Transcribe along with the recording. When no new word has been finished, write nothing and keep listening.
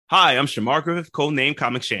Hi, I'm Shamar Griffith, codename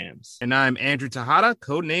Comic Shams. And I'm Andrew Tejada,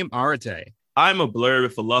 codename Arate. I'm a blurred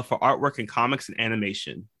with a love for artwork and comics and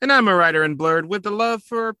animation. And I'm a writer in Blurred with a love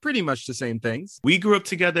for pretty much the same things. We grew up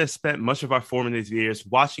together and spent much of our formative years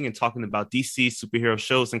watching and talking about DC superhero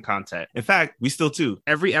shows and content. In fact, we still do.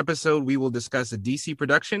 Every episode, we will discuss a DC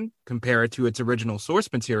production, compare it to its original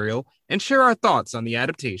source material, and share our thoughts on the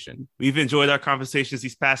adaptation. We've enjoyed our conversations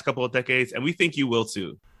these past couple of decades, and we think you will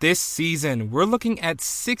too. This season, we're looking at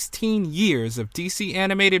 16 years of DC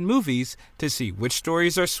animated movies to see which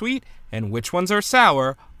stories are sweet and which ones are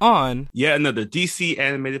sour on yet another DC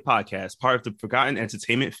animated podcast, part of the Forgotten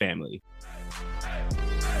Entertainment family.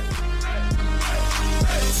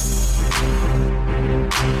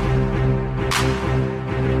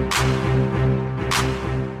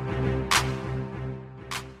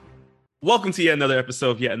 Welcome to yet another episode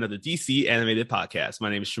of yet another DC animated podcast. My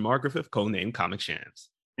name is Shamar Griffith, codename Comic Shams.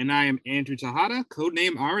 And I am Andrew Tejada,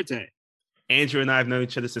 codename Arate. Andrew and I have known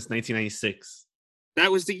each other since 1996.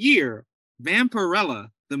 That was the year Vampirella,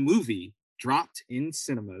 the movie, dropped in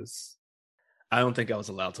cinemas. I don't think I was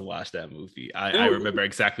allowed to watch that movie. I remember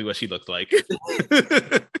exactly what she looked like.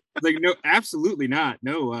 No, absolutely not.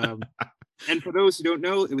 No. And for those who don't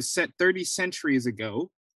know, it was set 30 centuries ago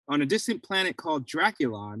on a distant planet called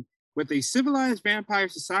Draculon with a civilized vampire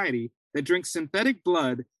society that drinks synthetic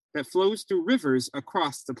blood that flows through rivers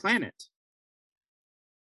across the planet.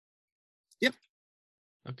 Yep.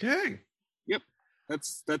 Okay. Yep.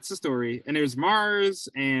 That's the story. And there's Mars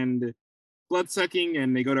and blood sucking,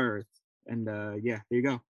 and they go to Earth. And yeah, there you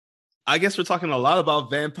go. I guess we're talking a lot about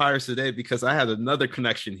vampires today because I had another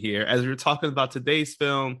connection here as we were talking about today's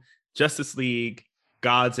film, Justice League,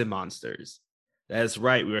 Gods and Monsters. That's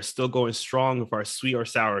right. We are still going strong with our sweet or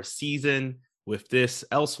sour season with this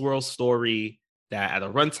Elseworld story that at a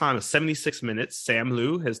runtime of 76 minutes, Sam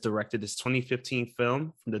Liu has directed this 2015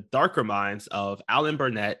 film from the darker minds of Alan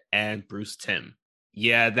Burnett and Bruce Timm.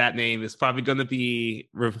 Yeah, that name is probably going to be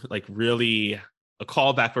really a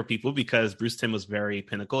callback for people because Bruce Timm was very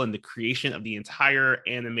pinnacle in the creation of the entire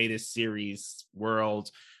animated series world,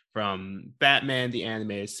 from Batman, the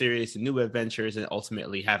animated series, to New Adventures, and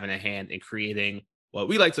ultimately having a hand in creating what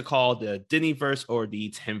we like to call the Dinnyverse or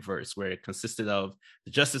the Timmverse, where it consisted of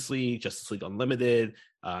the Justice League Unlimited,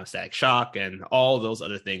 Static Shock, and all those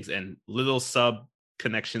other things, and little sub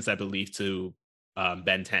connections, I believe, to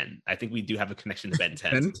Ben 10. I think we do have a connection to Ben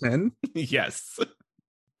 10. Ben 10? Yes.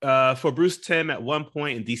 For Bruce Timm, at one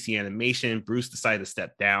point in DC animation, Bruce decided to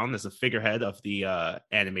step down as a figurehead of the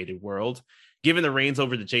animated world, giving the reins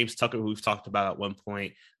over to James Tucker, who we've talked about at one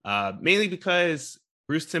point, mainly because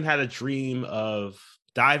Bruce Timm had a dream of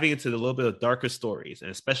diving into a little bit of darker stories,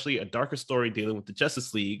 and especially a darker story dealing with the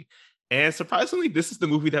Justice League. And surprisingly, this is the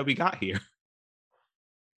movie that we got here.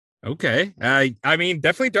 Okay. I mean,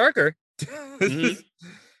 definitely darker. Mm-hmm.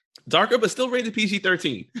 Darker, but still rated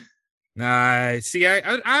PG-13. See,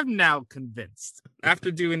 I'm now convinced.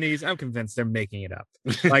 After doing these, I'm convinced they're making it up.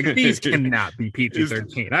 Like, these cannot be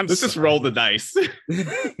PG-13. Let's just roll the dice.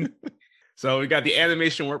 So we got the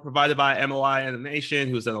animation work provided by MOI Animation,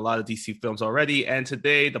 who's done a lot of DC films already. And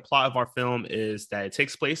today, the plot of our film is that it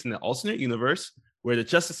takes place in an alternate universe where the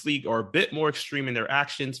Justice League are a bit more extreme in their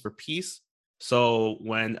actions for peace. So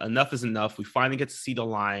when enough is enough, we finally get to see the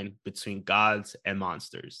line between gods and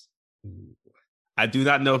monsters. I do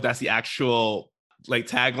not know if that's the actual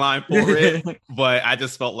tagline for it, but I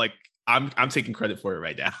just felt like I'm taking credit for it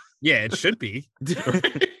right now. Yeah, it should be.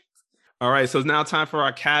 Right? All right, so it's now time for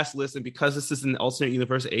our cast list. And because this is an alternate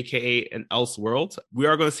universe, aka an Elseworld, we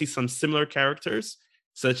are going to see some similar characters,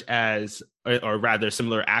 such as, or rather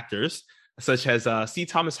similar actors, such as C.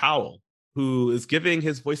 Thomas Howell, who is giving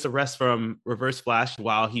his voice a rest from Reverse Flash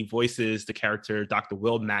while he voices the character Dr.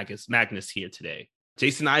 Will Magnus here today.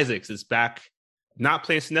 Jason Isaacs is back, not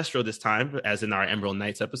playing Sinestro this time, as in our Emerald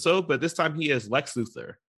Knights episode, but this time he is Lex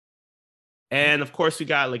Luthor. And of course, we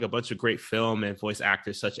got a bunch of great film and voice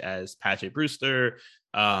actors such as Paget Brewster,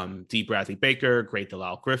 D. Bradley Baker, Great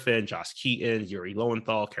Delisle Griffin, Josh Keaton, Yuri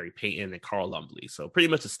Lowenthal, Kerry Payton, and Carl Lumbly. So pretty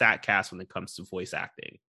much a stat cast when it comes to voice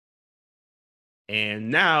acting. And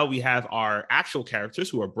now we have our actual characters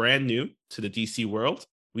who are brand new to the DC world.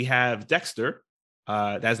 We have Dexter.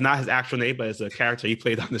 That's not his actual name, but it's a character he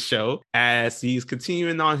played on the show, as he's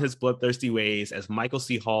continuing on his bloodthirsty ways, as Michael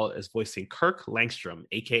C. Hall is voicing Kirk Langstrom,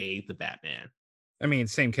 aka the Batman. I mean,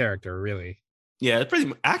 same character, really. Yeah, it's pretty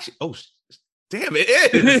much. Actually, damn, it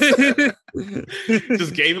is.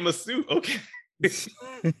 Just gave him a suit. Okay.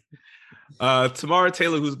 Tamara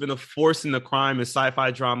Taylor, who's been a force in the crime and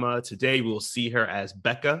sci-fi drama. Today, we'll see her as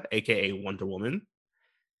Becca, aka Wonder Woman.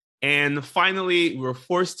 And finally, we were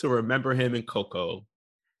forced to remember him in Coco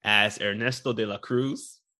as Ernesto de la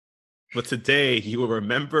Cruz. But today, you will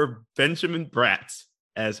remember Benjamin Bratt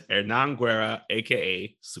as Hernan Guerra,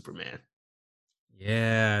 aka Superman.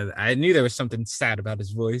 Yeah, I knew there was something sad about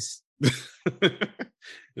his voice.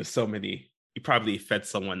 There's so many. He probably fed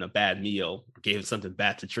someone a bad meal, gave him something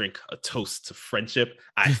bad to drink, a toast to friendship.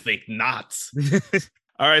 I think not.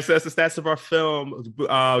 All right, so that's the stats of our film.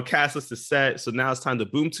 Cast list is set. So now it's time to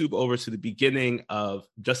boom tube over to the beginning of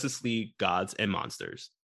Justice League Gods and Monsters.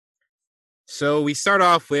 So we start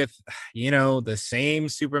off with, the same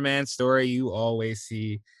Superman story you always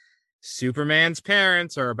see. Superman's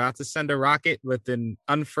parents are about to send a rocket with an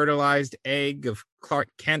unfertilized egg of Clark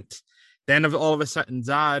Kent. Then all of a sudden,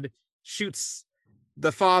 Zod shoots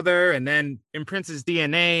the father and then imprints his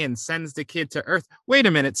DNA and sends the kid to Earth. Wait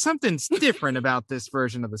a minute, something's different about this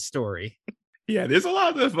version of the story. Yeah, there's a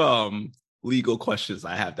lot of legal questions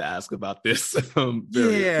I have to ask about this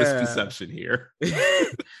misconception here.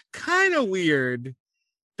 Kind of weird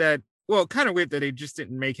that he just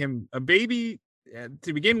didn't make him a baby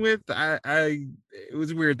to begin with. It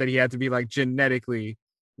was weird that he had to be like genetically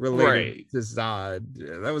related to Zod.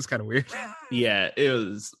 That was kind of weird. Yeah, it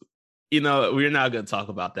was. We're not going to talk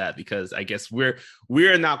about that because I guess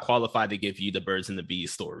we're not qualified to give you the birds and the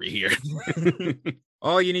bees story here.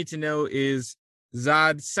 All you need to know is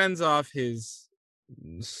Zod sends off his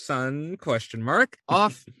son,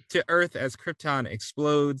 off to Earth as Krypton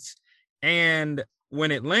explodes. And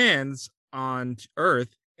when it lands on Earth,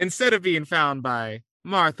 instead of being found by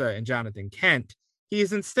Martha and Jonathan Kent, he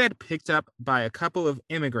is instead picked up by a couple of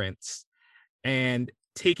immigrants and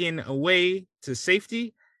taken away to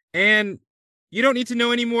safety. And you don't need to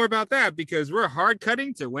know any more about that because we're hard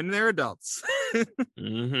cutting to when they're adults.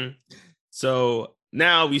 Mm-hmm. So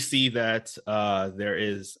now we see that there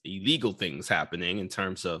is illegal things happening in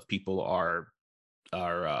terms of people are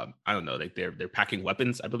I don't know, like they're packing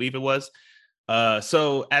weapons, I believe it was.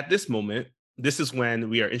 So at this moment, this is when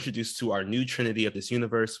we are introduced to our new trinity of this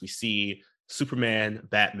universe. We see Superman,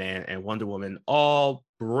 Batman, and Wonder Woman all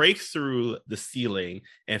break through the ceiling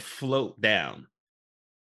and float down.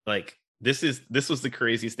 Like this was the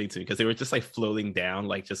craziest thing to me because they were just like floating down,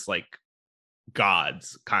 like just like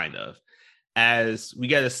gods, kind of. As we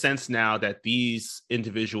get a sense now that these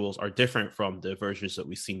individuals are different from the versions that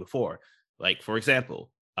we've seen before. Like, for example,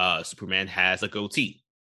 Superman has a goatee.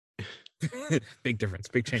 Big difference,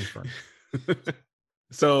 big change for him.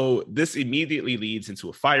 So this immediately leads into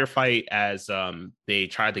a firefight as they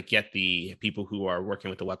try to get the people who are working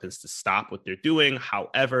with the weapons to stop what they're doing.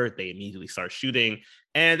 However, they immediately start shooting.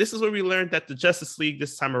 And this is where we learned that the Justice League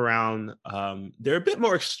this time around, they're a bit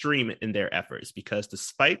more extreme in their efforts because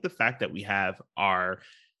despite the fact that we have our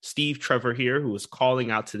Steve Trevor here, who is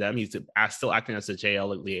calling out to them, he's still acting as a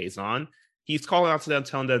JL liaison. He's calling out to them,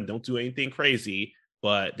 telling them, don't do anything crazy.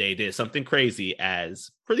 But they did something crazy as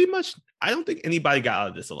pretty much, I don't think anybody got out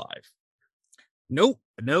of this alive. No,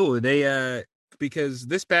 they, because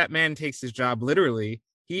this Batman takes his job literally.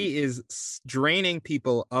 He is draining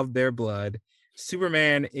people of their blood.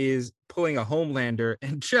 Superman is pulling a Homelander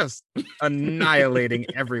and just annihilating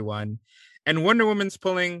everyone. And Wonder Woman's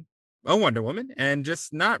pulling a Wonder Woman and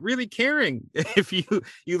just not really caring if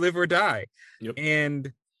you live or die. Yep.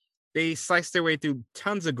 And they slice their way through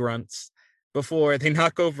tons of grunts before they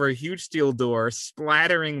knock over a huge steel door,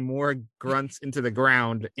 splattering more grunts into the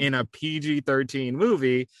ground in a PG-13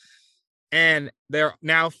 movie. And they're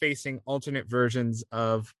now facing alternate versions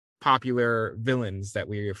of popular villains that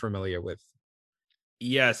we are familiar with.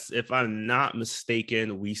 Yes, if I'm not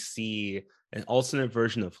mistaken, we see an alternate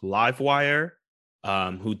version of Livewire,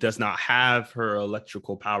 who does not have her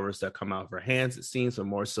electrical powers that come out of her hands, it seems, but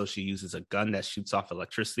more so she uses a gun that shoots off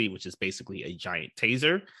electricity, which is basically a giant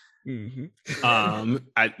taser. Mm-hmm.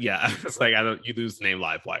 It's like you lose the name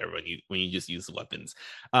Livewire when you just use the weapons.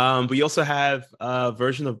 But you also have a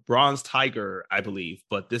version of Bronze Tiger, I believe,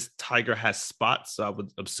 but this tiger has spots, so I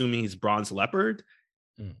would assuming he's Bronze Leopard.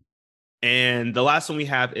 And the last one we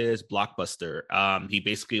have is Blockbuster. He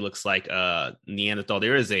basically looks like a Neanderthal.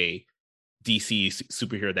 There is a DC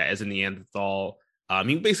superhero that is a Neanderthal.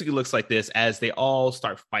 He basically looks like this as they all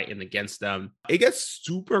start fighting against them. It gets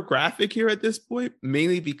super graphic here at this point,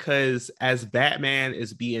 mainly because as Batman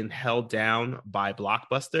is being held down by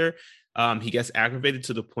Blockbuster, he gets aggravated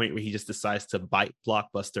to the point where he just decides to bite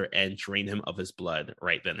Blockbuster and drain him of his blood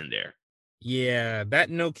right then and there. Yeah, that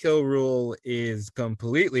no-kill rule is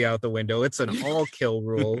completely out the window. It's an all-kill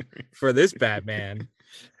rule for this Batman.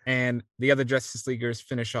 And the other Justice Leaguers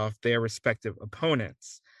finish off their respective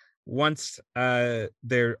opponents. Once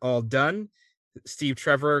they're all done, Steve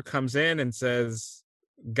Trevor comes in and says,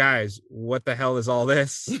 guys, what the hell is all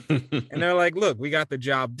this? And they're like, look, we got the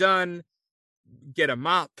job done. Get a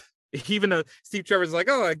mop. Even though Steve Trevor's like,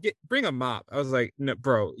 oh, bring a mop. I was like, no,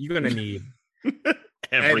 bro, you're gonna need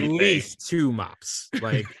at least 2 mops,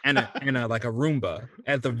 like and a like a Roomba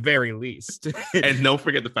at the very least. And don't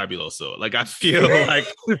forget the Fabuloso. Like, I feel like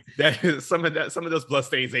that some of those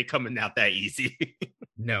bloodstains ain't coming out that easy.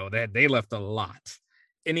 No, that they left a lot.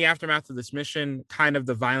 In the aftermath of this mission, kind of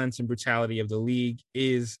the violence and brutality of the League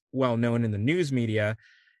is well known in the news media,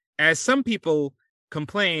 as some people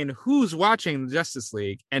complain, who's watching the Justice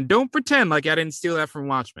League? And don't pretend like I didn't steal that from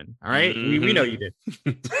Watchmen. All right. Mm-hmm. We know you did.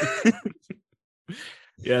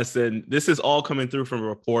 Yes, and this is all coming through from a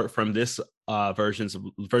report from this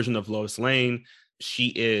version of Lois Lane.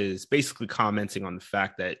 She is basically commenting on the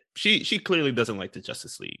fact that she clearly doesn't like the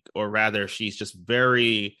Justice League, or rather, she's just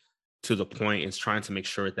very to the point and is trying to make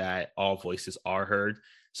sure that all voices are heard.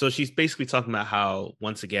 So she's basically talking about how,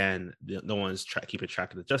 once again, no one's keeping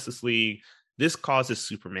track of the Justice League. This causes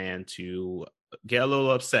Superman to get a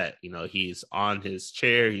little upset. You know, he's on his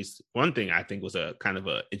chair. One thing I think was a kind of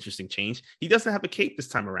a interesting change. He doesn't have a cape this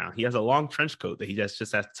time around. He has a long trench coat that he just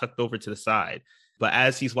has tucked over to the side. But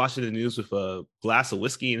as he's watching the news with a glass of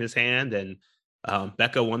whiskey in his hand, and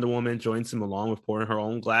Becca Wonder Woman joins him along with pouring her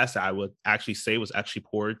own glass, I would actually say was actually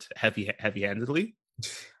poured heavy-handedly.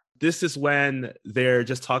 This is when they're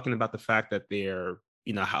just talking about the fact that they're,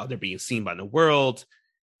 you know, how they're being seen by the world.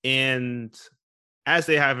 And as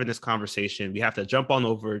they have in this conversation, we have to jump on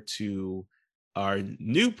over to our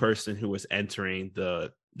new person who was entering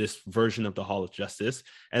this version of the Hall of Justice,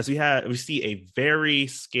 as we see a very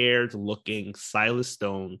scared looking Silas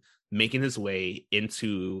Stone making his way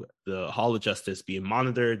into the Hall of Justice, being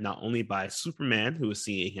monitored not only by Superman, who is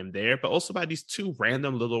seeing him there, but also by these 2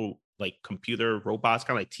 random little like computer robots,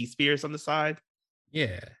 kind of like T-spheres on the side.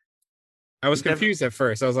 Yeah. I was confused at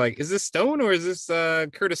first. I was like, is this Stone or is this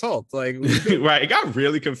Curtis Holt? Like, right. It got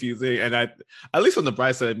really confusing. And at least on the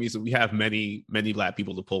bright side, it means that we have many, many Black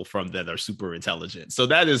people to pull from that are super intelligent. So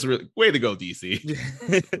that is really way to go,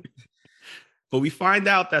 DC. But we find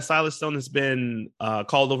out that Silas Stone has been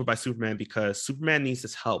called over by Superman because Superman needs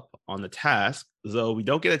his help on the task. Though we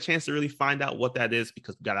don't get a chance to really find out what that is,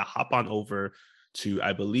 because we got to hop on over to,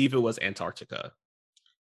 I believe it was Antarctica.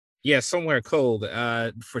 Yeah, somewhere cold,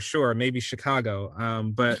 for sure. Maybe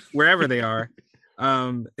Chicago, but wherever they are,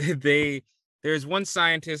 there's one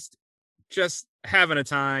scientist just having a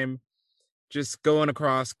time, just going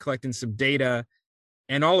across, collecting some data,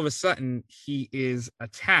 and all of a sudden he is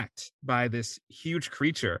attacked by this huge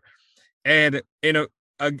creature. And in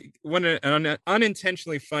an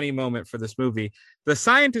unintentionally funny moment for this movie, the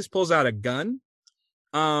scientist pulls out a gun.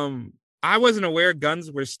 I wasn't aware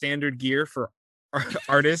guns were standard gear for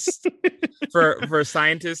artists for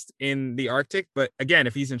scientists in the Arctic, but again,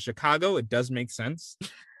 if he's in Chicago, it does make sense.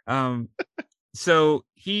 So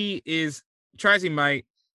he tries he might.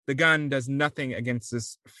 The gun does nothing against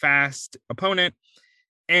this fast opponent,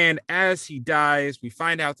 and as he dies, we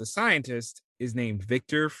find out the scientist is named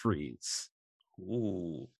Victor Freeze.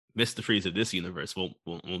 Ooh. Mr. Freeze of this universe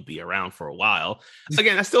won't be around for a while.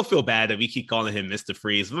 Again, I still feel bad that we keep calling him Mr.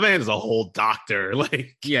 Freeze. The man is a whole doctor.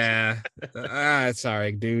 Like, yeah,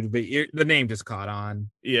 sorry, dude, but the name just caught on.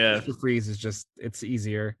 Yeah, Mr. Freeze is just, it's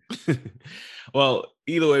easier. Well,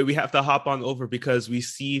 either way, we have to hop on over because we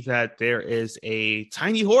see that there is a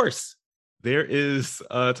tiny horse. There is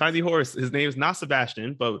a tiny horse. His name is not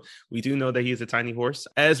Sebastian, but we do know that he is a tiny horse.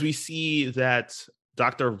 As we see that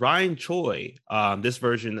Dr. Ryan Choi, this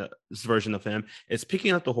version of him, is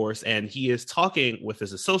picking up the horse, and he is talking with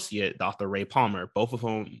his associate, Dr. Ray Palmer, both of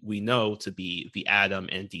whom we know to be the Atom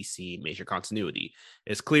and DC major continuity.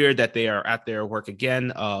 It's clear that they are at their work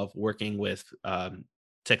again of working with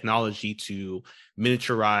technology to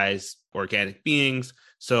miniaturize organic beings.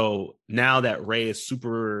 So now that Ray is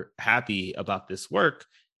super happy about this work,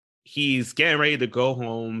 he's getting ready to go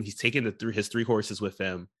home. He's taking his 3 horses with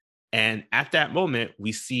him. And at that moment,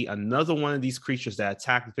 we see another one of these creatures that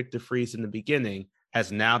attacked Victor Freeze in the beginning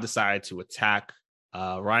has now decided to attack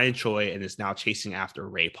Ryan Choi and is now chasing after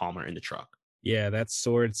Ray Palmer in the truck. Yeah, that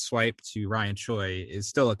sword swipe to Ryan Choi is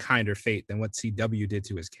still a kinder fate than what CW did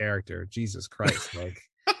to his character. Jesus Christ. Like,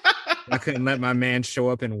 I couldn't let my man show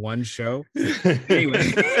up in one show.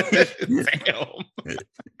 Anyway. Damn.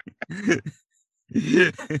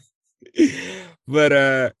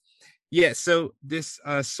 But, yeah, so this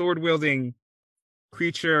sword-wielding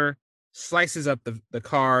creature slices up the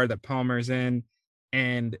car that Palmer's in,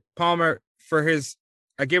 and Palmer,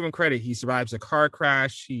 I give him credit, he survives a car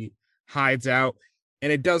crash, he hides out,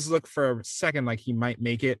 and it does look for a second like he might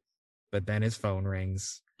make it, but then his phone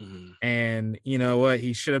rings. Mhm. And you know what?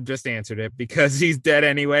 He should have just answered it because he's dead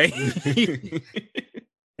anyway.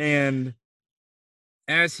 And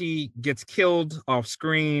as he gets killed off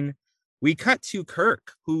screen, we cut to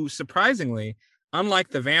Kirk, who surprisingly, unlike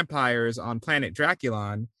the vampires on planet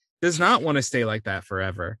Draculon, does not want to stay like that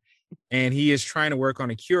forever. And he is trying to work on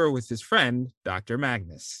a cure with his friend, Dr.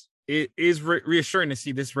 Magnus. It is reassuring to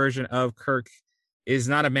see this version of Kirk is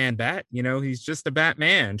not a man bat. You know, he's just a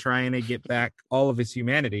Batman trying to get back all of his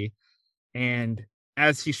humanity. And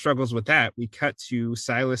as he struggles with that, we cut to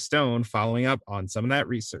Silas Stone following up on some of that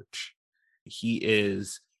research. He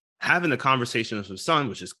is having a conversation with his son,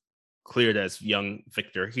 which is clear that's young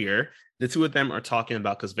Victor here. The two of them are talking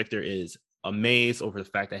about, because Victor is amazed over the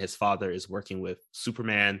fact that his father is working with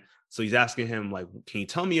Superman. So he's asking him, like, can you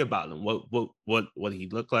tell me about him? What he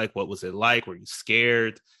looked like? What was it like? Were you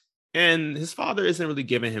scared? And his father isn't really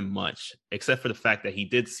giving him much, except for the fact that he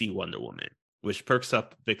did see Wonder Woman, which perks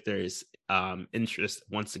up Victor's interest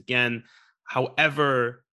once again.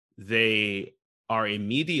 However, they are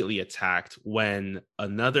immediately attacked when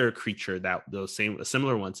another creature, that those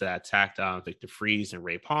similar ones that attacked Victor Fries and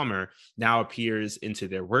Ray Palmer, now appears into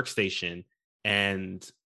their workstation. And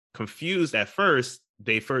confused at first,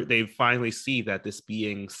 they finally see that this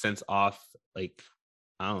being sends off, like,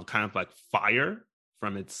 I don't know, kind of like fire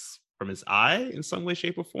from its eye in some way,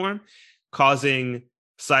 shape, or form, causing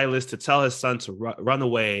Silas to tell his son to run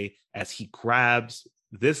away as he grabs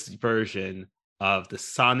this version of the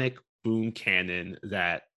sonic boom cannon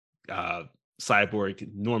that Cyborg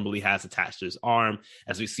normally has attached to his arm,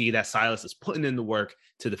 as we see that Silas is putting in the work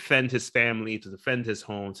to defend his family, to defend his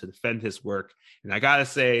home, to defend his work. And I gotta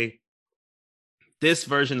say, this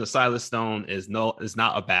version of Silas Stone is not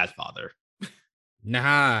a bad father.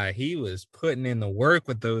 Nah, he was putting in the work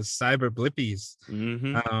with those cyber blippies.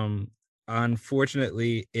 Mm-hmm.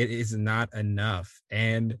 Unfortunately, it is not enough.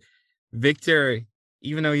 And Victor,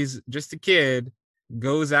 even though he's just a kid,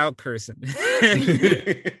 goes out cursing.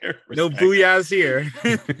 No booyahs here.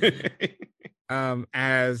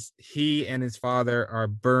 As he and his father are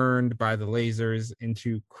burned by the lasers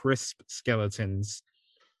into crisp skeletons.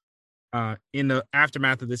 In the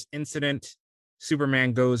aftermath of this incident,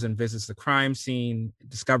 Superman goes and visits the crime scene,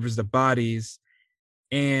 discovers the bodies,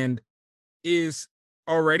 and is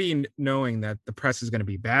already knowing that the press is going to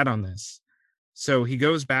be bad on this. So he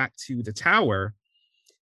goes back to the tower,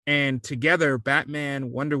 and together,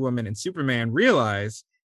 Batman, Wonder Woman, and Superman realize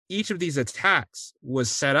each of these attacks was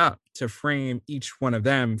set up to frame each one of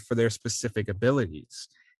them for their specific abilities.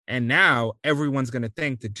 And now everyone's going to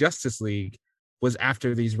think the Justice League was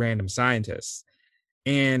after these random scientists.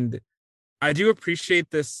 And I do appreciate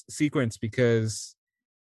this sequence because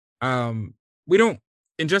we don't,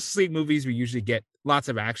 in Justice League movies, we usually get lots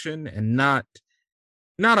of action and not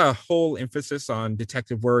a whole emphasis on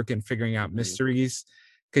detective work and figuring out mysteries,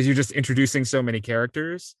 because you're just introducing so many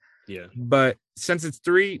characters. Yeah. But since it's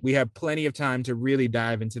 3, we have plenty of time to really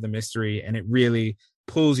dive into the mystery, and it really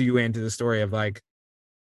pulls you into the story of, like,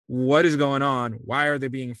 what is going on? Why are they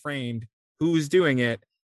being framed? Who's doing it?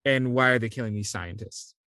 And why are they killing these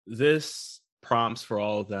scientists? This prompts for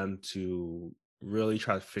all of them to really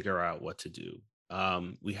try to figure out what to do.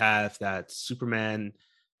 We have that Superman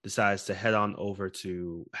decides to head on over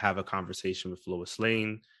to have a conversation with Lois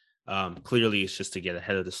Lane. Clearly, it's just to get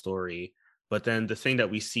ahead of the story. But then the thing that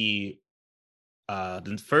we see,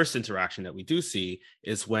 the first interaction that we do see,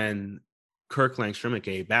 is when Kirk Langstrom,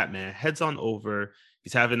 aka Batman, heads on over.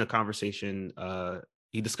 He's having a conversation.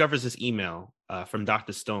 He discovers this email from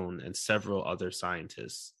Dr. Stone and several other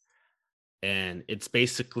scientists. And it's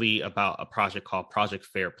basically about a project called Project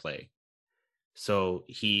Fair Play. So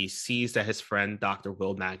he sees that his friend, Dr.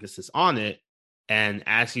 Will Magnus, is on it. And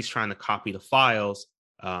as he's trying to copy the files,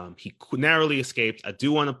 he narrowly escaped. I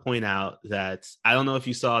do want to point out that, I don't know if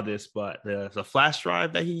you saw this, but the flash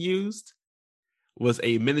drive that he used was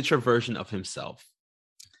a miniature version of himself.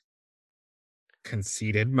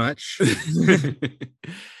 Conceited much.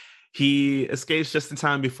 He escapes just in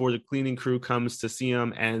time before the cleaning crew comes to see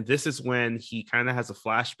him. And this is when he kind of has a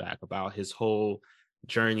flashback about his whole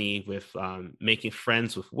journey with making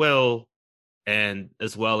friends with Will, and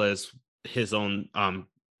as well as his own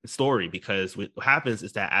story. Because what happens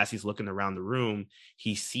is that as he's looking around the room,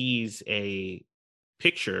 he sees a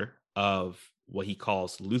picture of what he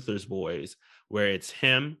calls Luther's boys, where it's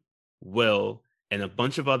him, Will, and a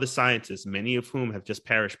bunch of other scientists, many of whom have just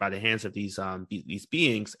perished by the hands of these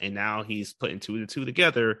beings. And now he's putting 2 and 2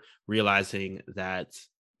 together, realizing that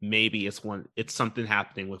maybe it's something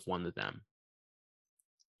happening with one of them.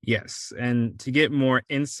 Yes. And to get more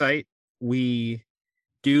insight, we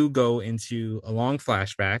do go into a long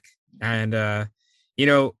flashback, and You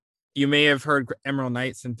know, you may have heard Emerald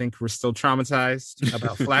Knights and think we're still traumatized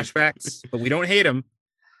about flashbacks, but we don't hate them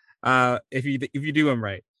if you do them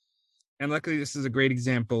right. And luckily, this is a great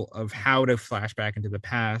example of how to flash back into the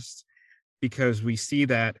past because we see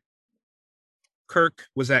that Kirk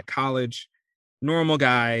was at college, normal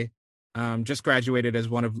guy, just graduated as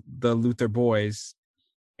one of the Luther boys,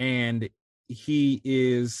 and he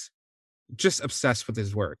is just obsessed with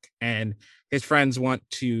his work. And his friends want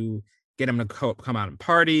to get him to come out and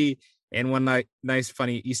party. And one nice,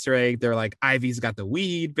 funny Easter egg, they're like, Ivy's got the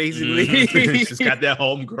weed, basically. She's got that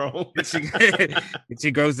homegrown.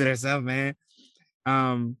 she grows it herself, man.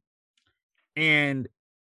 And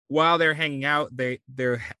while they're hanging out,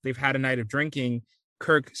 they've had a night of drinking.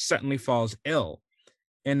 Kirk suddenly falls ill,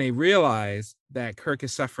 and they realize that Kirk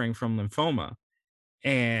is suffering from lymphoma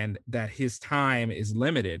and that his time is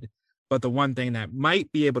limited. But the one thing that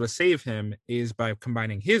might be able to save him is by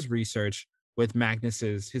combining his research with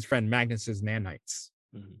his friend Magnus's nanites.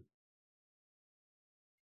 Mm-hmm.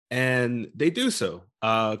 And they do so.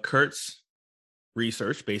 Kurt's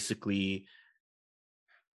research basically,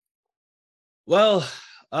 well,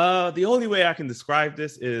 the only way I can describe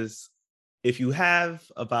this is if you have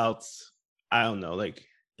about, I don't know, like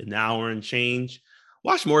an hour and change,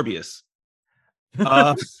 watch Morbius.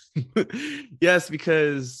 Yes,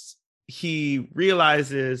 because he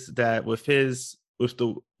realizes that what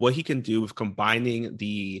he can do with combining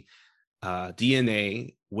the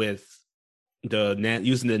DNA with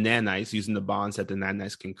using the nanites, using the bonds that the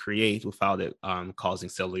nanites can create without it causing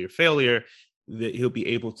cellular failure, that he'll be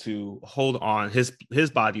able to hold on. His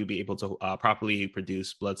body will be able to properly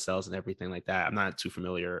produce blood cells and everything like that. I'm not too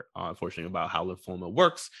familiar, unfortunately, about how lymphoma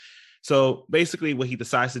works. So basically what he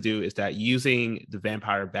decides to do is that using the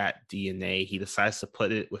vampire bat DNA, he decides to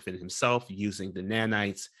put it within himself using the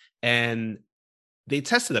nanites. And they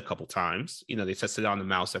tested a couple times. They tested it on the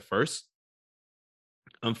mouse at first.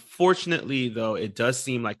 Unfortunately, though, it does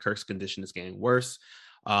seem like Kirk's condition is getting worse,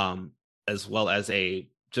 as well as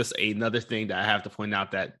just another thing that I have to point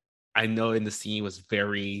out that I know in the scene was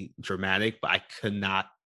very dramatic, but I could not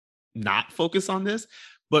focus on this.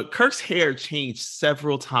 But Kirk's hair changed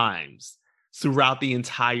several times throughout the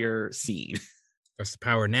entire scene. That's the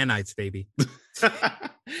power of nanites, baby.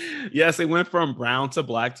 Yes, it went from brown to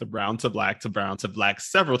black to brown to black to brown to black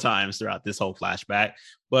several times throughout this whole flashback.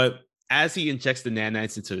 But as he injects the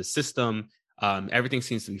nanites into the system, everything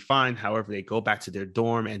seems to be fine. However, they go back to their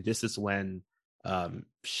dorm, and this is when,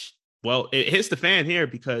 it hits the fan here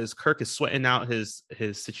because Kirk is sweating out his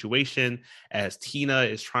situation as Tina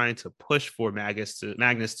is trying to push for Magnus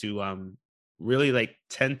to really like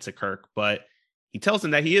tend to Kirk, but he tells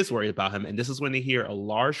him that he is worried about him. And this is when they hear a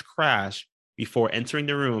large crash before entering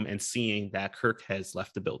the room and seeing that Kirk has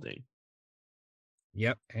left the building.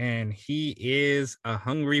 Yep. And he is a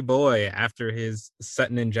hungry boy after his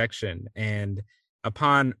sudden injection. And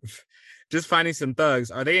upon just finding some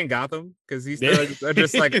thugs, are they in Gotham? Because these thugs are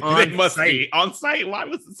just like on they must site. Be on site. Why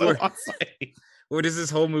was it so on site? Or does this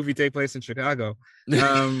whole movie take place in Chicago?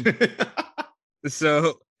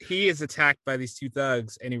 So he is attacked by these two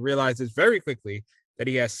thugs, and he realizes very quickly that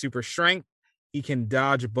he has super strength. He can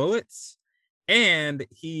dodge bullets, and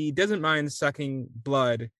he doesn't mind sucking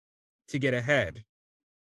blood to get ahead.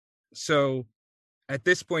 So at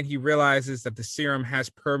this point, he realizes that the serum has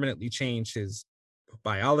permanently changed his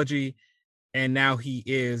biology, and now he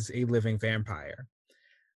is a living vampire.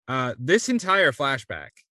 This entire flashback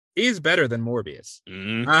is better than Morbius.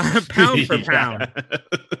 Pound for pound.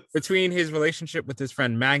 Between his relationship with his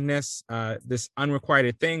friend Magnus, this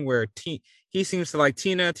unrequited thing where he seems to like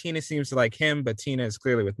Tina seems to like him, but Tina is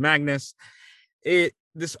clearly with Magnus.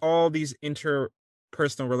 All these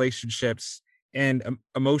interpersonal relationships and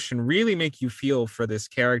emotion really make you feel for this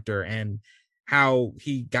character and how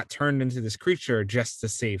he got turned into this creature just to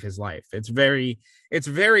save his life. It's very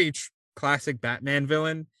classic Batman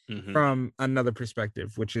villain from another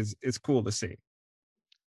perspective, which is cool to see.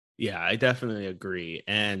 Yeah, I definitely agree.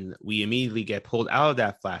 And we immediately get pulled out of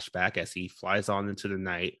that flashback as he flies on into the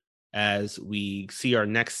night, as we see our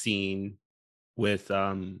next scene with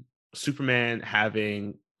Superman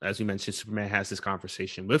having, as we mentioned, Superman has this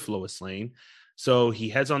conversation with Lois Lane. So he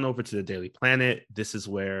heads on over to the Daily Planet. This is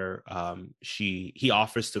where he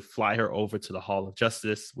offers to fly her over to the Hall of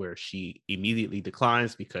Justice, where she immediately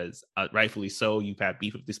declines because rightfully so, you've had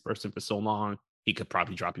beef with this person for so long. He could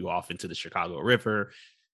probably drop you off into the Chicago River.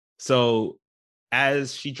 So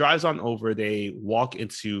as she drives on over, they walk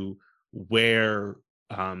into where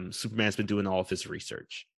Superman's been doing all of his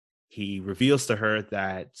research. He reveals to her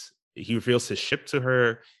that he reveals his ship to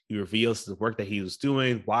her. He reveals the work that he was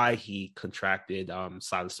doing, why he contracted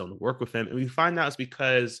Silas Stone to work with him. And we find out it's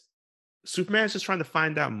because Superman is just trying to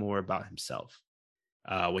find out more about himself.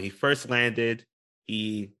 When he first landed,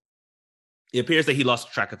 it appears that he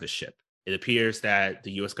lost track of his ship. It appears that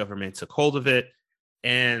the U.S. government took hold of it.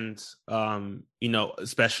 And,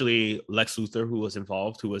 especially Lex Luthor, who was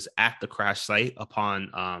involved, who was at the crash site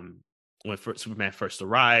upon when Superman first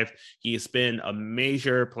arrived. He has been a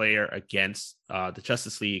major player against the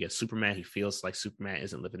Justice League as Superman. He feels like Superman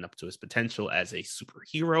isn't living up to his potential as a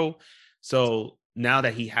superhero. So now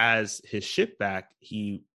that he has his ship back,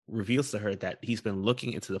 he reveals to her that he's been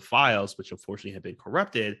looking into the files, which unfortunately have been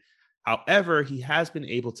corrupted. However, he has been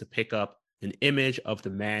able to pick up an image of the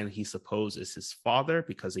man he supposes is his father,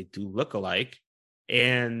 because they do look alike.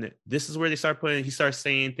 And this is where he starts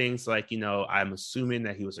saying things like, I'm assuming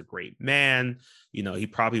that he was a great man. He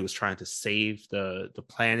probably was trying to save the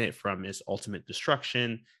planet from its ultimate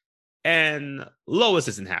destruction. And Lois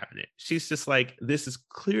isn't having it. She's just like, this is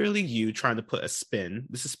clearly you trying to put a spin.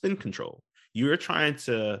 This is spin control. You're trying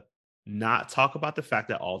to not talk about the fact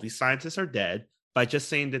that all these scientists are dead by just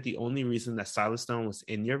saying that the only reason that Silas Stone was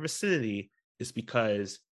in your vicinity is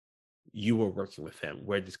because you were working with him,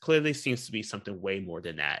 where this clearly seems to be something way more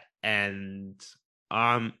than that. And,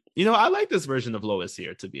 I like this version of Lois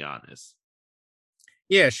here, to be honest.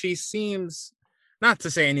 Yeah, she seems, not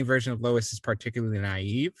to say any version of Lois is particularly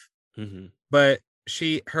naive, but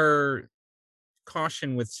her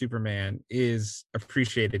caution with Superman is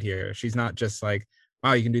appreciated here. She's not just like,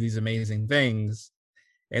 wow, you can do these amazing things.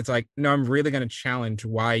 It's like, no, I'm really going to challenge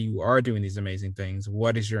why you are doing these amazing things.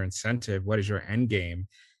 What is your incentive? What is your end game?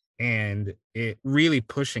 And it really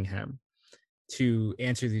pushing him to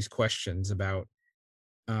answer these questions about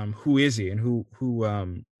who is he and who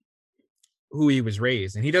he was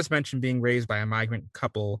raised. And he does mention being raised by a migrant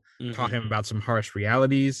couple, taught him about some harsh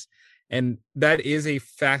realities. And that is a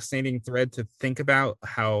fascinating thread to think about,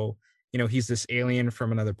 how, he's this alien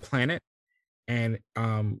from another planet. And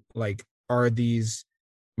are these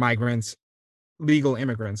migrants legal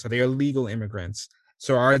immigrants? Are they illegal immigrants?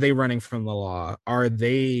 So are they running from the law? Are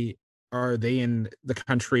they in the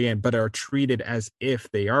country but are treated as if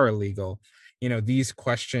they are illegal? These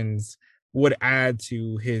questions would add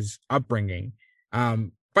to his upbringing.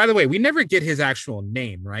 By the way, we never get his actual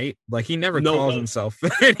name, right? Like, he never calls himself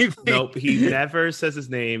anything. Nope, he never says his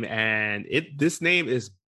name, and this name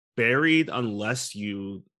is buried unless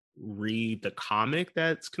you read the comic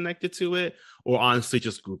that's connected to it, or honestly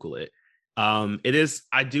just Google it.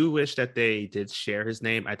 I do wish that they did share his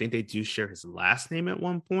name. I think they do share his last name at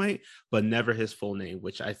one point, but never his full name,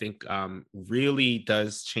 which I think really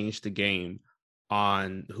does change the game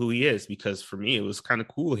on who he is. Because for me, it was kind of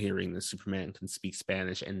cool hearing that Superman can speak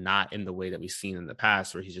Spanish, and not in the way that we've seen in the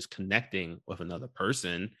past, where he's just connecting with another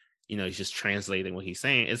person. He's just translating what he's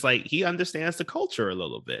saying. It's like he understands the culture a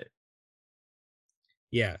little bit.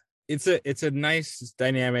 Yeah, it's a nice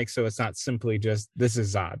dynamic. So it's not simply just, this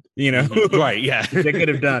is Zod, Right? Yeah, they could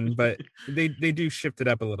have done, but they do shift it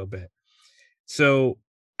up a little bit. So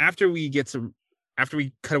after we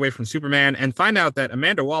cut away from Superman and find out that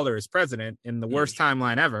Amanda Waller is president in the worst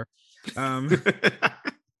timeline ever,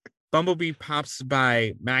 Bumblebee pops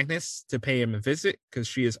by Magnus to pay him a visit, because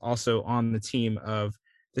she is also on the team of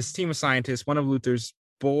scientists, one of Luthor's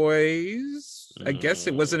boys. I guess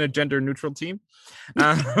it wasn't a gender neutral team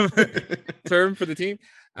term for the team.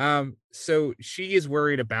 So she is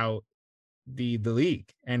worried about the league,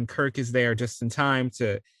 and Kirk is there just in time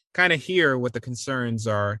to kind of hear what the concerns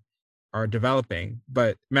are developing.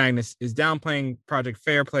 But Magnus is downplaying Project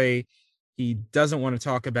Fairplay. He doesn't want to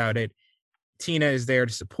talk about it. Tina is there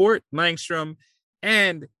to support Langstrom,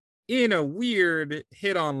 and in a weird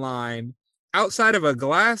hit on line outside of a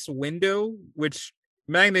glass window, which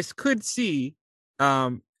Magnus could see,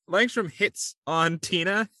 Langstrom hits on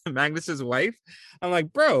Tina, Magnus's wife. I'm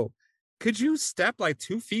like, bro, could you step like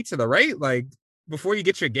 2 feet to the right, like, before you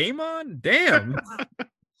get your game on? Damn.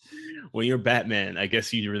 When you're Batman, I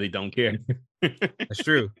guess you really don't care. That's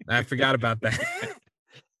true. I forgot about that.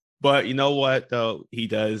 But you know what, though? He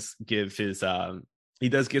does give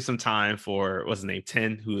some time for, what's his name,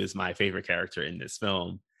 Tin, who is my favorite character in this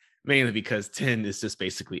film. Mainly because Tin is just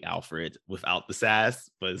basically Alfred without the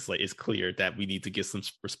sass, but it's clear that we need to give some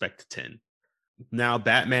respect to Tin. Now,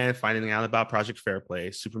 Batman finding out about Project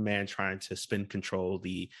Fairplay, Superman trying to spin control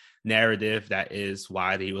the narrative that is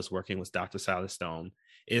why he was working with Dr. Silas Stone.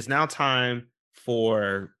 It is now time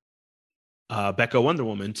for Becca Wonder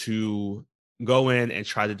Woman to go in and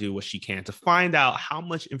try to do what she can to find out how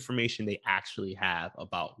much information they actually have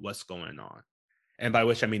about what's going on. And by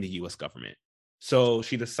which I mean the U.S. government. So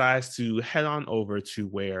she decides to head on over to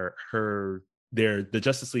where the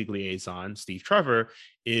Justice League liaison, Steve Trevor,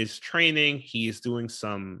 is training. He is doing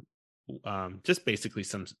some just basically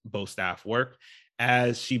some bow staff work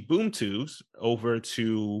as she boom tubes over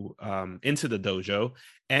to into the dojo,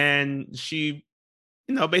 and she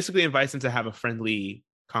basically invites him to have a friendly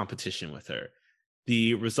competition with her.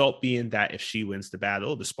 The result being that if she wins the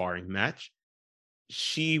battle, the sparring match,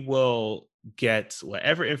 she will get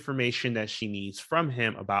whatever information that she needs from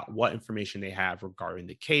him about what information they have regarding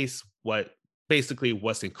the case,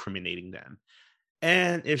 what's incriminating them.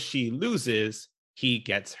 And if she loses, he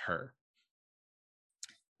gets her.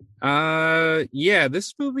 Yeah,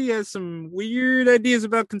 this movie has some weird ideas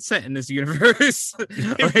about consent in this universe.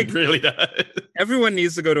 It really does. Everyone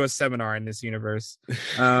needs to go to a seminar in this universe.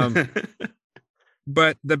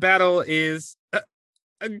 But the battle is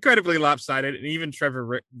incredibly lopsided, and even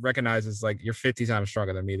Trevor recognizes, like, you're 50 times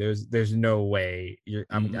stronger than me. There's no way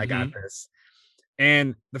I got this.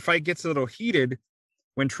 And the fight gets a little heated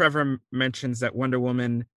when Trevor mentions that Wonder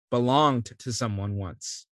Woman belonged to someone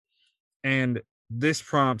once. And this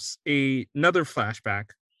prompts another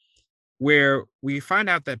flashback where we find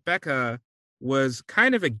out that Becca was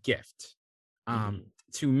kind of a gift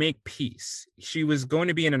to make peace. She was going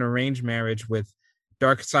to be in an arranged marriage with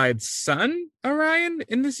Darkseid's son, Orion,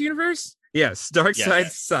 in this universe. Yes,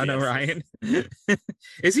 Darkseid's son, yes. Orion.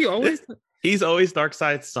 Is he always? He's always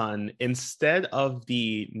Darkseid's son, instead of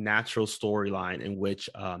the natural storyline in which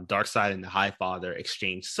Darkseid and the High Father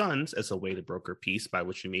exchange sons as a way to broker peace, by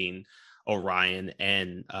which you mean Orion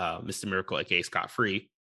and Mr. Miracle, aka Scott Free.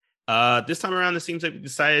 This time around, it seems like we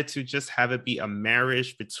decided to just have it be a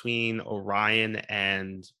marriage between Orion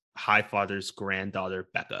and High Father's granddaughter,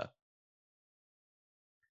 Becca.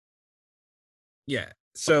 Yeah,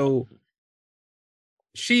 so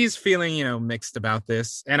she's feeling, mixed about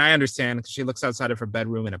this, and I understand because she looks outside of her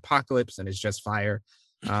bedroom in Apocalypse and it's just fire.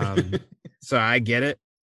 So I get it.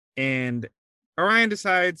 And Orion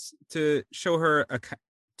decides to show her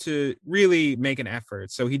to really make an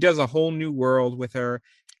effort. So he does a whole new world with her,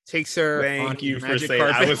 takes her. Thank you for saying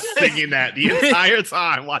carpet. I was thinking that the entire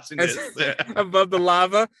time watching this. Above the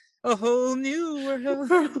lava, a whole new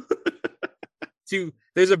world.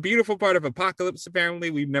 There's a beautiful part of Apocalypse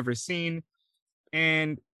apparently we've never seen.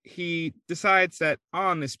 And he decides that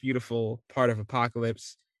on this beautiful part of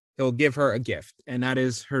Apocalypse, he'll give her a gift. And that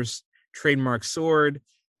is her trademark sword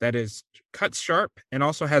that is cut sharp and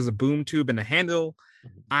also has a boom tube and a handle.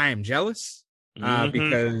 I am jealous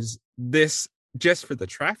because this, just for the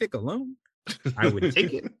traffic alone, I would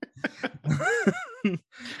take it.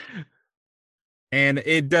 And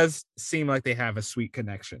it does seem like they have a sweet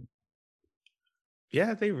connection.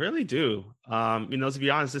 Yeah, they really do. To be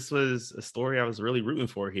honest, this was a story I was really rooting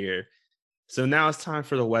for here. So now it's time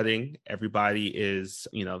for the wedding. Everybody is,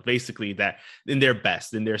 basically that in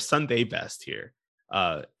their Sunday best here.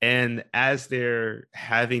 And as they're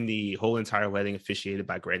having the whole entire wedding officiated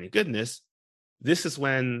by Granny Goodness, this is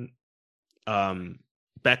when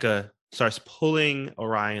Becca starts pulling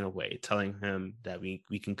Orion away, telling him that we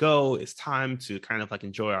can go. It's time to kind of like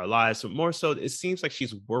enjoy our lives. But more so, it seems like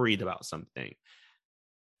she's worried about something.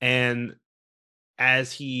 And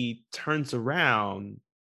as he turns around,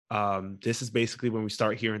 this is basically when we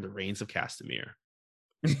start hearing the Reigns of Castamere.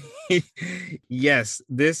 Yes,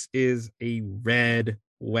 this is a red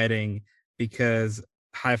wedding because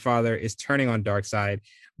High Father is turning on Darkseid,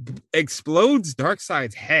 explodes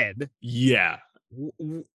Darkseid's head. Yeah.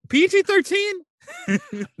 PG-13?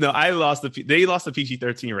 No, they lost the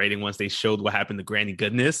PG-13 rating once they showed what happened to Granny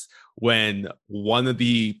Goodness when one of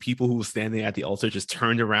the people who was standing at the altar just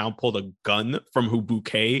turned around, pulled a gun from her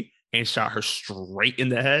bouquet and shot her straight in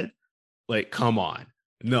the head. Like, come on.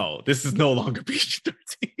 No, this is no longer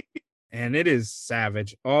PG-13. And it is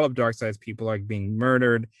savage. All of Darkseid's people are being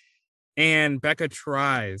murdered. And Becca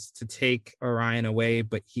tries to take Orion away,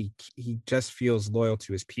 but he just feels loyal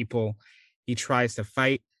to his people. He tries to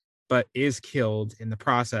fight, but is killed in the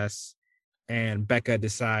process. And Becca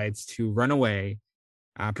decides to run away,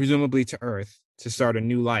 presumably to Earth, to start a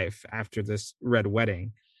new life after this red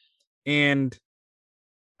wedding. And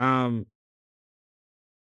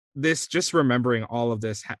this, just remembering all of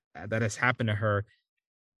this that has happened to her,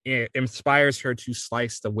 it inspires her to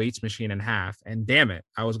slice the weights machine in half. And damn it,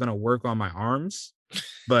 I was going to work on my arms,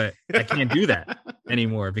 but I can't do that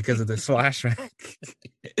anymore because of this flashback.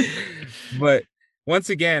 But once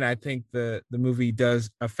again, I think the movie does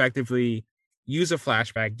effectively use a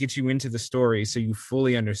flashback, get you into the story so you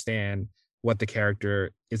fully understand what the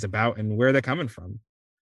character is about and where they're coming from.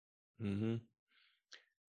 Mm-hmm.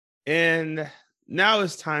 And Now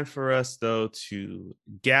it's time for us, though, to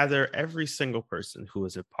gather every single person who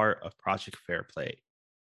is a part of Project Fair Play.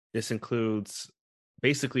 This includes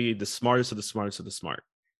basically the smartest of the smartest of the smart.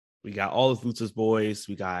 We got all of Luthor's boys.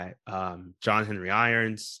 We got John Henry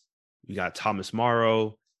Irons. We got Thomas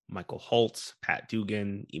Morrow, Michael Holt, Pat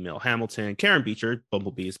Dugan, Emil Hamilton, Karen Beecher.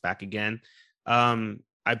 Bumblebee is back again.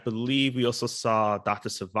 I believe we also saw Dr.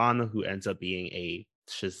 Savannah, who ends up being a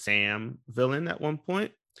Shazam villain at one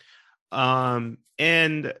point.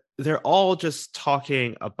 And they're all just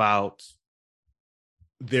talking about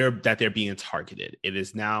that they're being targeted. It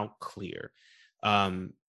is now clear.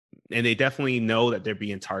 And they definitely know that they're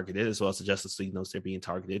being targeted, as well as the Justice League knows they're being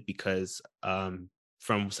targeted, because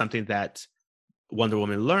from something that Wonder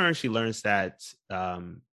Woman learned, she learns that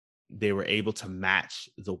they were able to match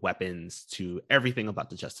the weapons to everything about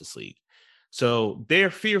the Justice League. So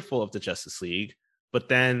they're fearful of the Justice League, but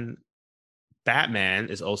then Batman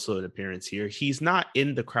is also an appearance here. He's not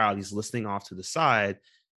in the crowd. He's listening off to the side.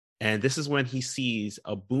 And this is when he sees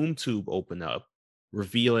a boom tube open up,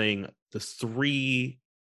 revealing the three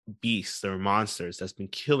beasts or monsters that's been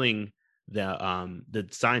killing the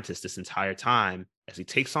scientists this entire time, as he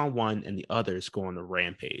takes on one and the others go on a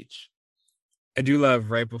rampage. I do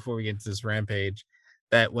love, right before we get to this rampage,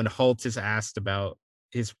 that when Holt is asked about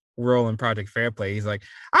his role in Project Fair Play, he's like,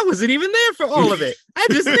 I wasn't even there for all of it. I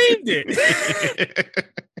just named it.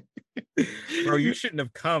 Bro, you shouldn't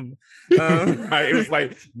have come. Right? It was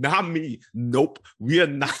like, not me. Nope. We are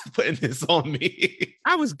not putting this on me.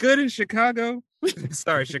 I was good in Chicago.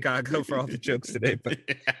 Sorry, Chicago, for all the jokes today, but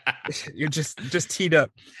you're just teed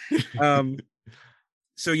up.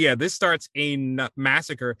 So yeah, this starts a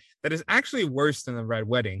massacre that is actually worse than the Red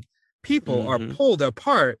Wedding. People are pulled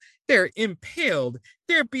apart. They're impaled.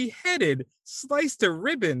 They're beheaded, sliced to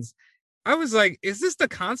ribbons. I was like, is this the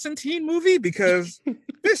Constantine movie? Because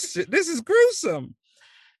this is gruesome.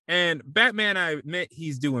 And Batman, I admit,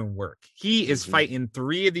 he's doing work. He is fighting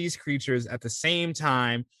three of these creatures at the same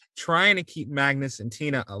time, trying to keep Magnus and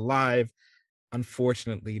Tina alive.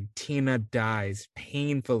 Unfortunately, Tina dies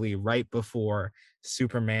painfully right before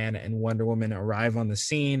Superman and Wonder Woman arrive on the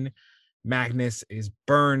scene. Magnus is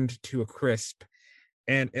burned to a crisp,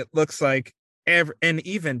 and it looks like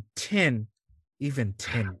even Tin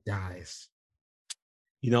dies.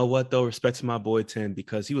 You know what, though? Respect to my boy Tin,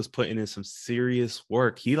 because he was putting in some serious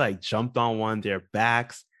work. He like jumped on one of their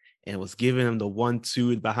backs and was giving them the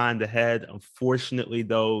 1-2 behind the head. Unfortunately,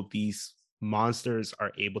 though, these monsters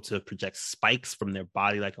are able to project spikes from their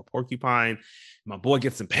body like a porcupine. My boy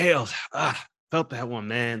gets impaled. Felt that one,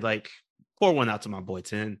 man. Like, pour one out to my boy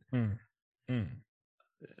Tin.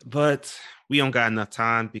 But we don't got enough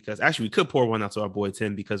time, because actually we could pour one out to our boy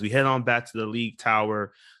Tin, because we head on back to the League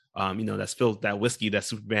Tower. That's filled that whiskey that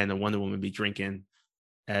Superman and Wonder Woman be drinking,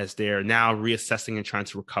 as they're now reassessing and trying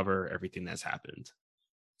to recover everything that's happened.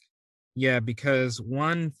 Yeah, because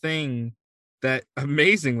one thing that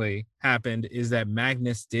amazingly happened is that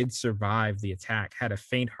Magnus did survive the attack, had a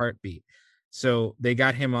faint heartbeat. So they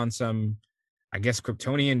got him on some, I guess,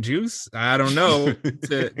 Kryptonian juice, I don't know,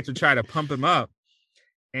 to try to pump him up.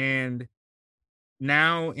 And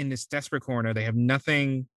now in this desperate corner, they have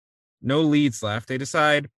nothing, no leads left. They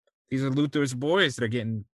decide these are Luthor's boys that are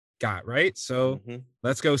getting got, right? So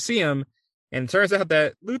let's go see him. And it turns out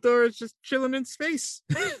that Luthor is just chilling in space.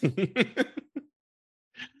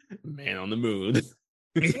 Man on the moon.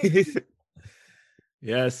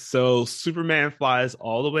 Yes, so Superman flies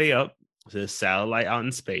all the way up to the satellite out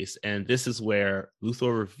in space, and this is where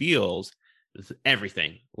Luthor reveals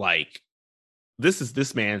everything. Like,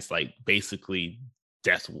 this man's like basically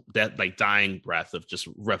death, like dying breath of just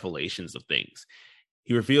revelations of things.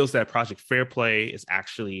 He reveals that Project Fair Play was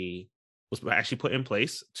actually put in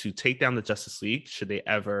place to take down the Justice League should they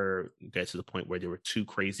ever get to the point where they were too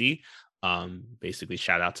crazy. Basically,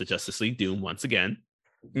 shout out to Justice League Doom once again.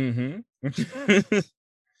 And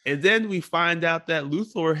then we find out that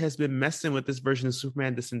Luthor has been messing with this version of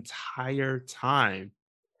Superman this entire time.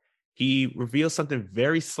 He reveals something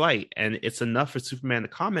very slight, and it's enough for Superman to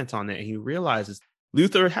comment on it, and he realizes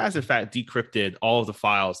Luthor has, in fact, decrypted all of the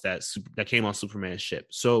files that came on Superman's ship.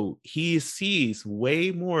 So he sees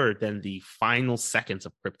way more than the final seconds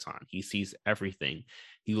of Krypton. He sees everything.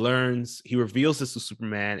 He reveals this to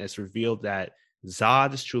Superman. It's revealed that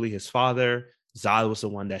Zod is truly his father. Zod was the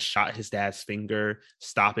one that shot his dad's finger,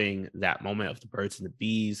 stopping that moment of the birds and the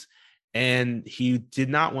bees. And he did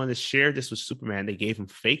not want to share this with Superman. They gave him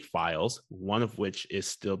fake files, one of which is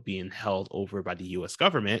still being held over by the US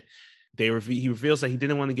government. He reveals that he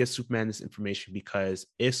didn't want to give Superman this information because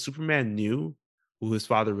if Superman knew who his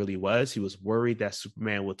father really was, he was worried that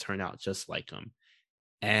Superman would turn out just like him.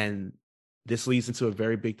 And this leads into a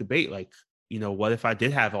very big debate. Like, what if I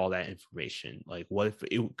did have all that information? Like, what if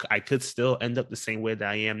I could still end up the same way that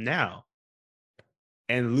I am now?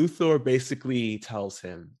 And Luthor basically tells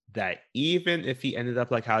him that even if he ended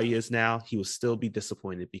up like how he is now, he will still be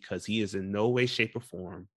disappointed because he is in no way, shape, or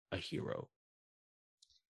form a hero.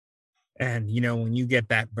 And, when you get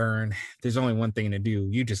that burn, there's only one thing to do.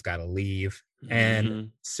 You just got to leave. Mm-hmm.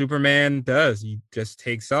 And Superman does. He just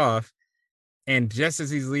takes off. And just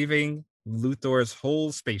as he's leaving, Luthor's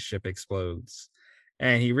whole spaceship explodes.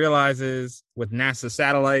 And he realizes with NASA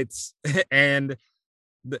satellites and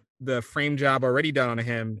the frame job already done on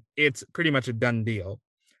him, it's pretty much a done deal.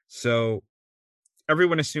 So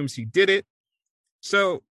everyone assumes he did it.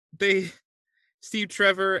 So Steve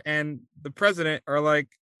Trevor and the president are like,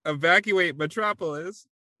 evacuate Metropolis.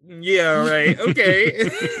 Yeah, right.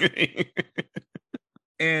 Okay.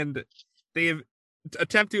 And they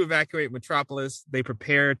attempt to evacuate Metropolis. They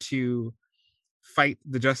prepare to fight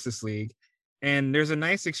the Justice League. And there's a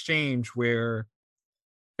nice exchange where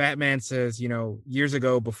Batman says, years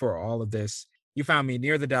ago, before all of this, you found me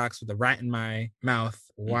near the docks with a rat in my mouth.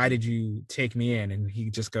 Why did you take me in? And he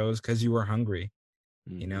just goes, because you were hungry.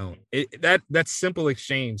 That simple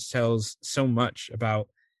exchange tells so much about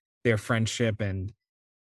their friendship and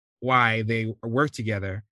why they work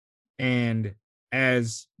together. And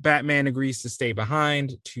as Batman agrees to stay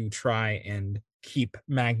behind to try and keep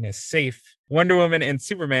Magnus safe, Wonder Woman and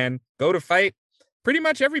Superman go to fight pretty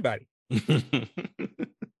much everybody.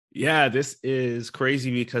 Yeah, this is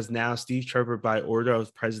crazy because now Steve Trevor, by order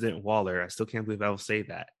of President Waller, I still can't believe I will say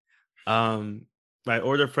that, by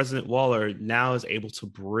order of President Waller, now is able to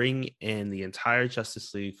bring in the entire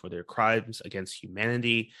Justice League for their crimes against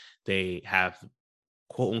humanity. They have,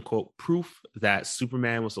 quote unquote, proof that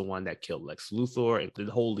Superman was the one that killed Lex Luthor, and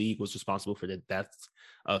the whole league was responsible for the deaths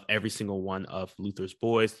of every single one of Luthor's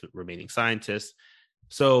boys, the remaining scientists.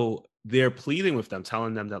 So they're pleading with them,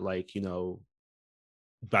 telling them that, like,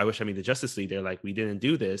 by which I mean the Justice League, they're like, we didn't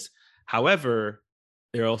do this. However,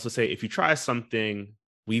 they also say, if you try something,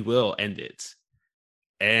 we will end it.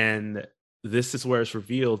 And this is where it's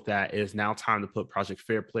revealed that it is now time to put Project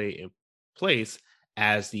Fair Play in place,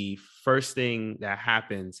 as the first thing that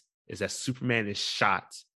happens is that Superman is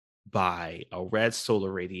shot by a red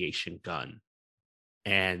solar radiation gun.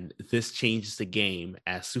 And this changes the game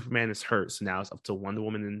as Superman is hurt. So now it's up to Wonder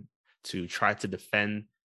Woman to try to defend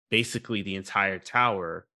basically the entire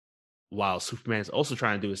tower, while Superman is also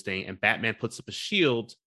trying to do his thing, and Batman puts up a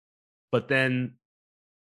shield. But then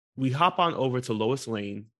we hop on over to Lois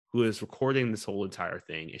Lane, who is recording this whole entire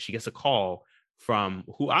thing, and she gets a call from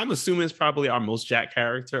who I'm assuming is probably our most Jack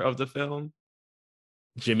character of the film,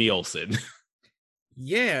 Jimmy Olsen.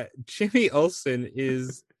 Yeah, Jimmy Olsen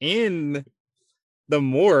is in the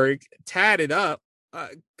morgue, tatted up.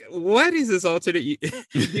 What is this alternate?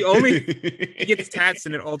 He only gets tats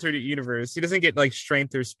in an alternate universe. He doesn't get like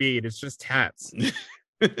strength or speed. It's just tats.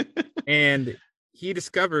 And he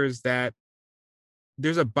discovers that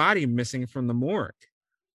there's a body missing from the morgue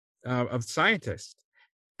of scientists.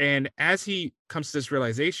 And as he comes to this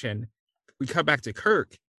realization, we cut back to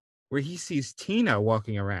Kirk, where he sees Tina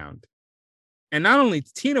walking around. And not only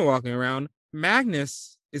Tina walking around,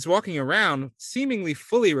 Magnus is walking around seemingly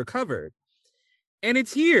fully recovered. And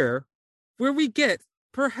it's here where we get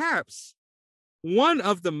perhaps one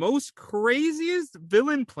of the most craziest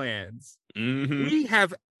villain plans we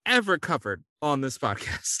have ever covered on this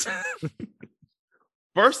podcast.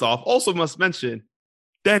 First off, also must mention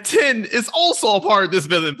that Tin is also a part of this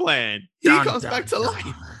villain plan. He comes back to life.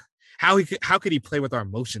 How could he play with our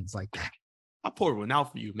emotions like that? I poured one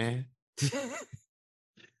out for you, man.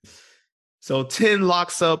 So Tin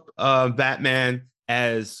locks up Batman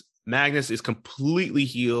as Magnus is completely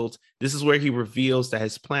healed. This is where he reveals that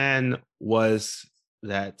his plan was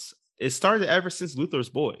that it started ever since Luthor's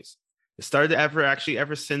boys. It started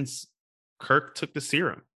ever since Kirk took the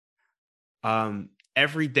serum.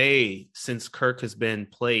 Every day since Kirk has been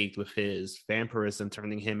plagued with his vampirism,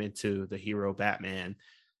 turning him into the hero Batman,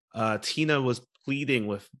 Tina was pleading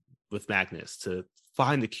with Magnus to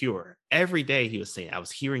find the cure. Every day he was saying, I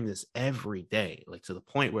was hearing this every day, like to the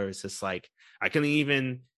point where it's just like, I couldn't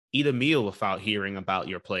even eat a meal without hearing about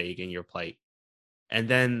your plague and your plight. And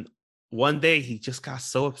then one day he just got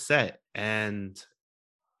so upset and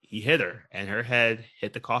he hit her, and her head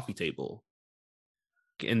hit the coffee table.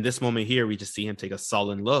 In this moment here, we just see him take a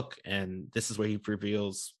sullen look, and this is where he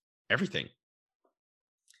reveals everything.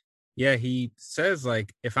 Yeah, he says,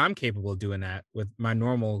 like, if I'm capable of doing that with my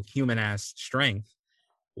normal human ass strength,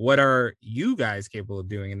 what are you guys capable of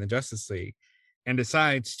doing in the Justice League? And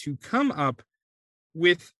decides to come up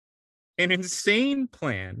with an insane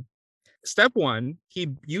plan Step one, he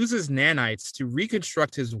uses nanites to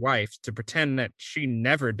reconstruct his wife to pretend that she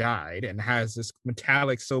never died and has this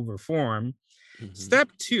metallic silver form. Mhm. Step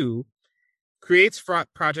two, creates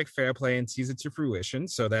Project Fairplay and sees it to fruition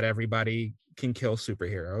so that everybody can kill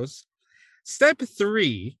superheroes. Step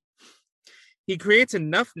three, he creates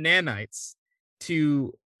enough nanites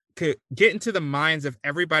to get into the minds of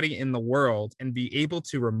everybody in the world and be able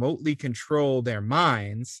to remotely control their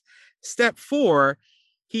minds. Step four,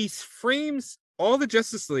 he frames all the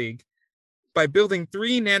Justice League by building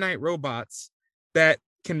 3 nanite robots that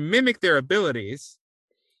can mimic their abilities.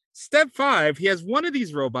 Step 5, he has one of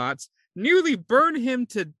these robots nearly burn him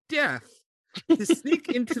to death to sneak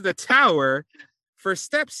into the tower for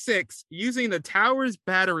step 6, using the tower's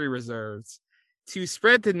battery reserves to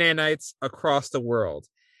spread the nanites across the world.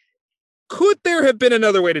 Could there have been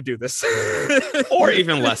another way to do this? Or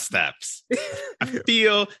even less steps? I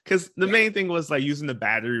feel, because the main thing was like using the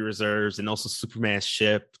battery reserves and also Superman's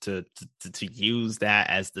ship to use that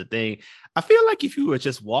as the thing. I feel like if you had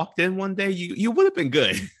just walked in one day, you would have been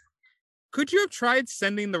good. Could you have tried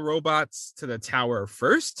sending the robots to the tower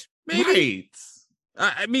first? Maybe.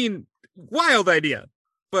 Right. I mean, wild idea.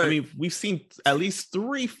 But I mean, we've seen at least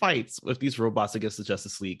 3 fights with these robots against the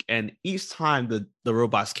Justice League, and each time the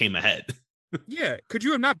robots came ahead. Yeah, could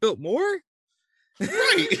you have not built more?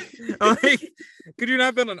 Right. Like, could you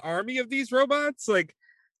not build an army of these robots? Like,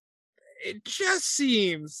 it just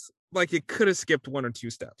seems like it could have skipped 1 or 2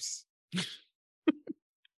 steps.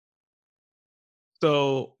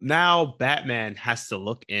 So now Batman has to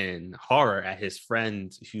look in horror at his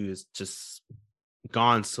friend who's just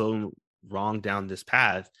gone so wrong down this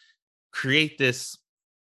path, create this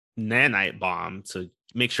nanite bomb to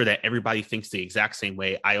make sure that everybody thinks the exact same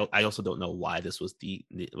way. I also don't know why this was the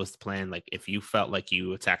plan. Like, if you felt like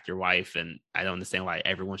you attacked your wife, and I don't understand why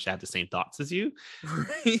everyone should have the same thoughts as you.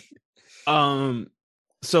 Right.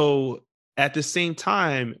 So at the same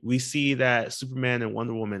time, we see that Superman and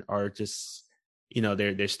Wonder Woman are just,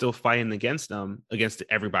 they're still fighting against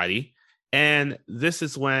everybody. And this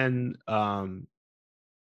is when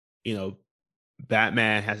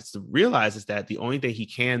Batman has to realize is that the only thing he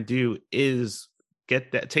can do is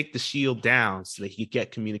take the shield down so that he can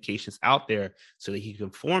get communications out there so that he can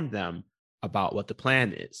inform them about what the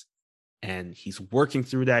plan is. And he's working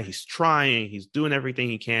through that. He's trying, he's doing everything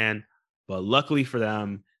he can. But luckily for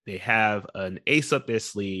them, they have an ace up their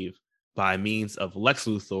sleeve by means of Lex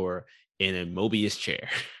Luthor in a Mobius chair.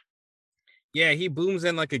 Yeah, he booms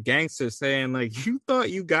in like a gangster saying, like, you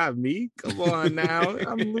thought you got me? Come on now.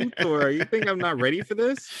 I'm Luthor. You think I'm not ready for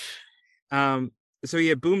this? So he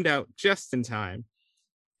had boomed out just in time.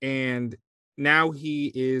 And now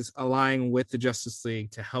he is allying with the Justice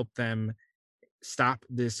League to help them stop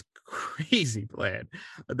this crazy plan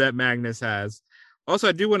that Magnus has. Also,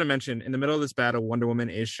 I do want to mention, in the middle of this battle, Wonder Woman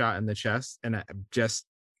is shot in the chest, and just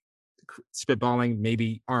spitballing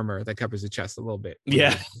maybe armor that covers the chest a little bit.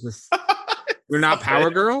 Yeah. We're not Power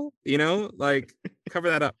Girl, like, cover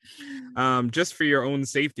that up. Just for your own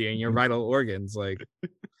safety and your vital organs. Like,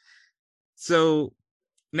 so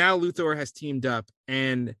now Luthor has teamed up,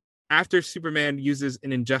 and after Superman uses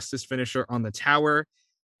an Injustice finisher on the tower,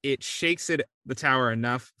 it shakes the tower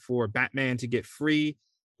enough for Batman to get free,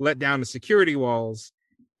 let down the security walls,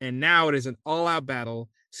 and now it is an all-out battle.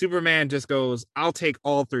 Superman just goes, I'll take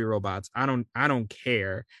all 3 robots. I don't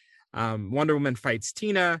care. Wonder Woman fights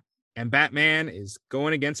Tina, and Batman is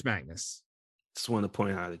going against Magnus. Just want to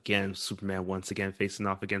point out again, Superman once again facing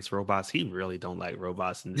off against robots. He really don't like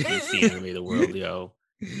robots in the DC animated world, yo.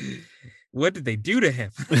 What did they do to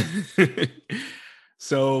him?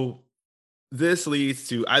 So this leads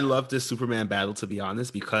to, I love this Superman battle, to be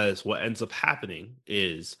honest, because what ends up happening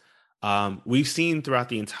is we've seen throughout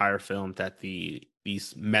the entire film that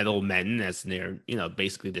these metal men, as they're,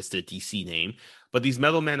 basically that's the DC name, but these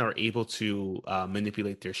metal men are able to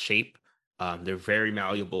manipulate their shape. They're very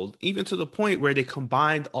malleable, even to the point where they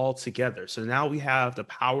combined all together. So now we have the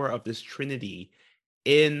power of this trinity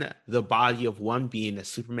in the body of one being that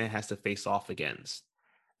Superman has to face off against.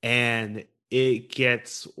 And it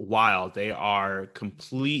gets wild. They are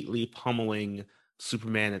completely pummeling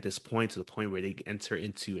Superman at this point, to the point where they enter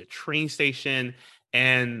into a train station,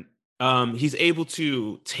 and he's able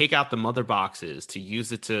to take out the mother boxes to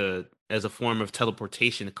use it as a form of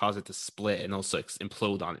teleportation to cause it to split and also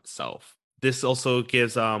implode on itself. This also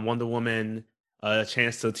gives Wonder Woman a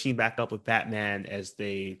chance to team back up with Batman as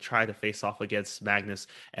they try to face off against Magnus.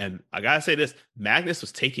 And I gotta say this, Magnus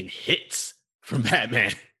was taking hits from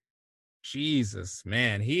Batman. Jesus,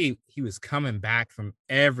 man, he was coming back from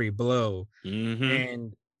every blow. Mm-hmm.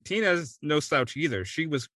 And Tina's no slouch either. She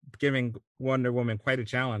was giving Wonder Woman quite a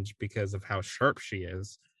challenge because of how sharp she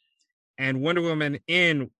is. And Wonder Woman,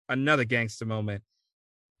 in another gangster moment,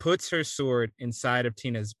 puts her sword inside of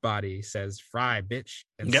Tina's body, says, "Fry, bitch,"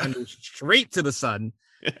 and sends her straight to the sun.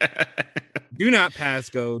 Do not pass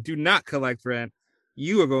go. Do not collect rent.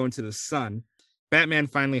 You are going to the sun. Batman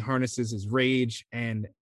finally harnesses his rage and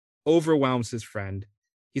overwhelms his friend.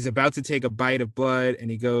 He's about to take a bite of blood,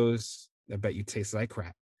 and he goes, "I bet you taste like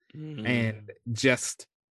crap." And just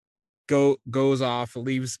goes off,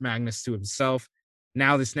 leaves Magnus to himself.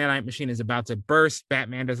 Now this nanite machine is about to burst.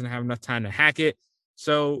 Batman doesn't have enough time to hack it.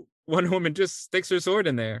 So Wonder Woman just sticks her sword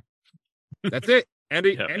in there. That's it. End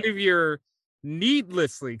of your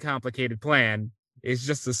needlessly complicated plan is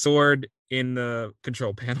just a sword in the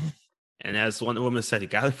control panel. And as Wonder Woman said, you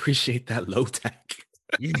gotta appreciate that low tech.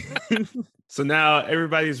 So now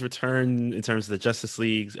everybody's returned in terms of the Justice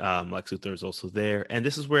League. Lex Luthor is also there. And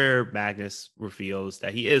this is where Magnus reveals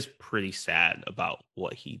that he is pretty sad about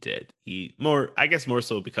what he did. More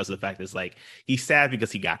so because of the fact that it's he's sad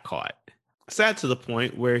because he got caught. Sad to the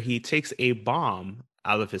point where he takes a bomb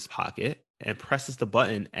out of his pocket and presses the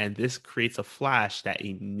button, and this creates a flash that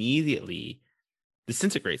immediately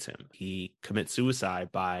disintegrates him. He commits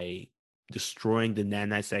suicide by destroying the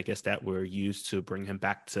nanites, I guess, that were used to bring him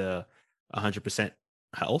back to 100%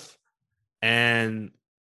 health. And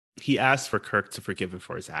he asks for Kirk to forgive him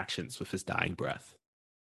for his actions with his dying breath.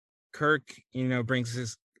 Kirk, brings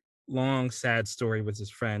his long, sad story with his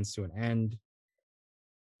friends to an end.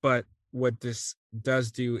 But what this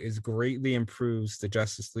does do is greatly improves the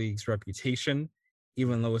Justice League's reputation.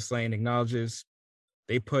 Even Lois Lane acknowledges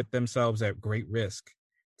they put themselves at great risk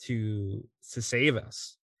to save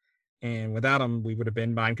us. And without them, we would have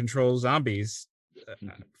been mind control zombies.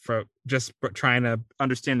 For just trying to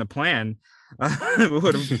understand the plan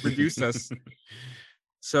would have reduced us.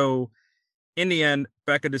 So in the end,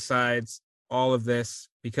 Becca decides all of this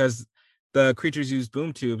because the creatures use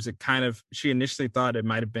boom tubes. She initially thought it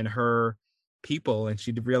might have been her people, and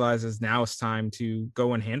she realizes now it's time to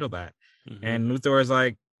go and handle that. And Luthor is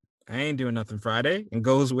like, "I ain't doing nothing Friday," and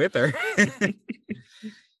goes with her.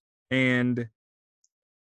 And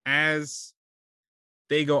as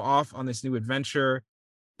they go off on this new adventure,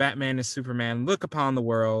 Batman and Superman look upon the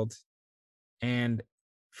world, and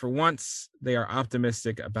for once, they are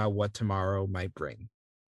optimistic about what tomorrow might bring.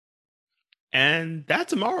 And that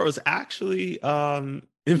tomorrow is actually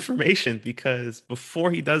information, because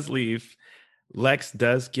before he does leave, Lex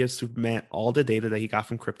does give Superman all the data that he got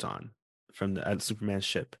from Krypton, from the Superman's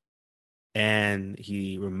ship. And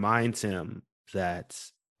he reminds him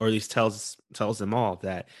that, or at least tells them all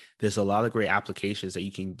that there's a lot of great applications that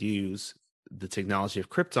you can use the technology of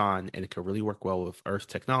Krypton, and it could really work well with Earth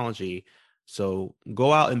technology. So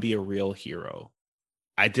go out and be a real hero.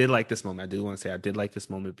 I did like this moment. I do want to say I did like this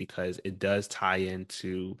moment because it does tie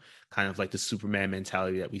into kind of like the Superman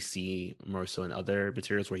mentality that we see more so in other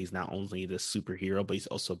materials, where he's not only the superhero, but he's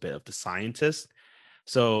also a bit of the scientist.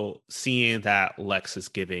 So seeing that Lex is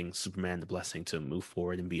giving Superman the blessing to move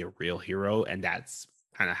forward and be a real hero, and that's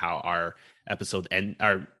kind of how our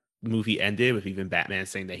movie ended, with even Batman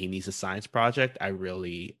saying that he needs a science project. I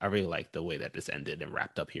really like the way that this ended and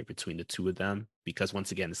wrapped up here between the two of them, because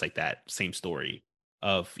once again, it's like that same story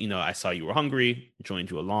of, I saw you were hungry, joined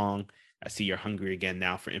you along. I see you're hungry again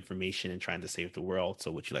now for information and trying to save the world. So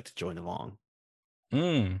would you like to join along?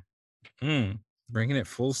 Bringing it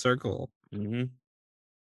full circle.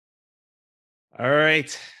 All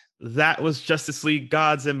right. That was Justice League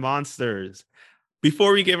Gods and Monsters.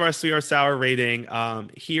 Before we give our Sweet or Sour rating,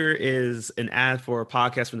 here is an ad for a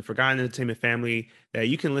podcast from the Forgotten Entertainment family that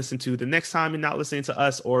you can listen to the next time you're not listening to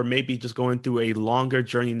us, or maybe just going through a longer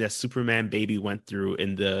journey that Superman baby went through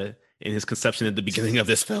in his conception at the beginning of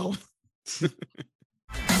this film.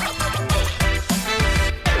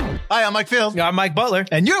 Hi, I'm Mike Field. I'm Mike Butler.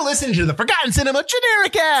 And you're listening to the Forgotten Cinema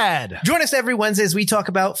Generic Ad. Join us every Wednesday as we talk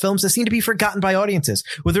about films that seem to be forgotten by audiences,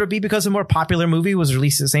 whether it be because a more popular movie was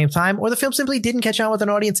released at the same time, or the film simply didn't catch on with an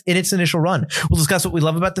audience in its initial run. We'll discuss what we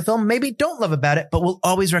love about the film, maybe don't love about it, but we'll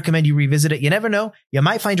always recommend you revisit it. You never know, you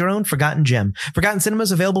might find your own forgotten gem. Forgotten Cinema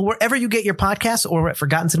is available wherever you get your podcasts, or at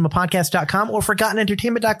ForgottenCinemaPodcast.com or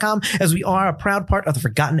ForgottenEntertainment.com, as we are a proud part of the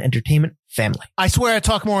Forgotten Entertainment family. I swear I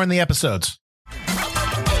talk more in the episodes.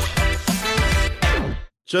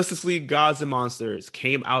 Justice League Gods and Monsters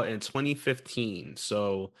came out in 2015,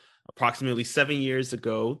 so approximately 7 years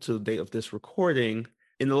ago to the date of this recording.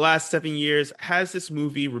 In the last 7 years, has this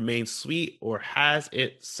movie remained sweet, or has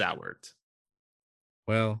it soured?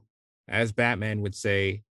 Well, as Batman would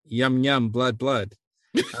say, yum, yum, blood, blood.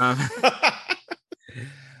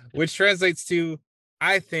 Which translates to,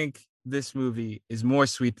 I think this movie is more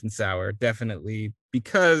sweet than sour, definitely,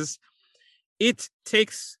 because it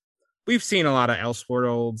takes. We've seen a lot of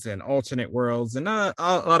Elseworlds and alternate worlds and a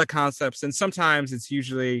lot of concepts, and sometimes it's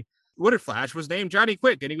usually what if Flash was named Johnny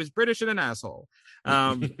Quick and he was British and an asshole.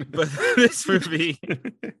 But this movie,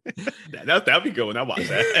 that'd be good when I watch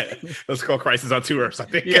that. Let's call Crisis on Two Earths, I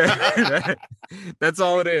think. Yeah, that's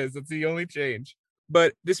all it is. That's the only change.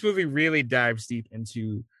 But this movie really dives deep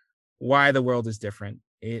into why the world is different.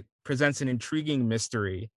 It presents an intriguing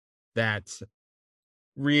mystery that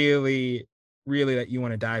really that you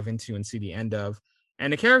want to dive into and see the end of.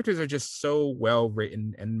 And the characters are just so well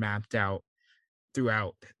written and mapped out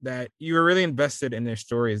throughout that you're really invested in their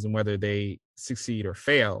stories and whether they succeed or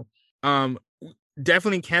fail.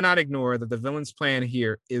 Definitely cannot ignore that the villain's plan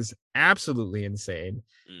here is absolutely insane.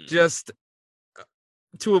 Just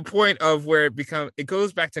to a point of where it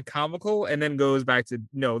goes back to comical and then goes back to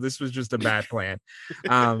no, this was just a bad plan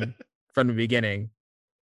from the beginning.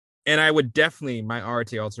 And I would definitely, my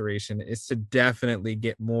RT alteration is to definitely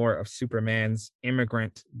get more of Superman's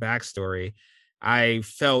immigrant backstory. I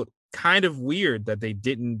felt kind of weird that they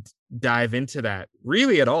didn't dive into that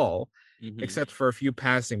really at all, except for a few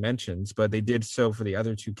passing mentions, but they did so for the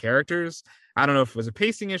other two characters. I don't know if it was a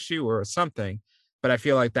pacing issue or something, but I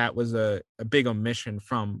feel like that was a big omission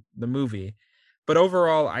from the movie. But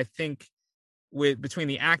overall, I think between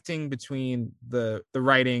the acting, between the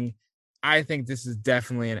writing, I think this is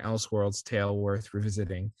definitely an Elseworlds tale worth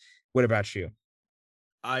revisiting. What about you?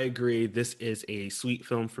 I agree. This is a sweet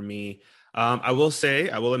film for me. I will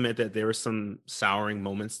admit that there were some souring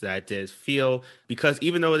moments that I did feel, because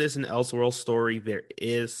even though it is an Elseworlds story, there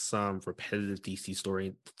is some repetitive DC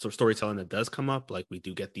storytelling that does come up. Like we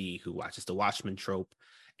do get the who watches the Watchmen trope,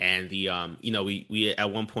 and the we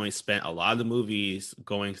at one point spent a lot of the movies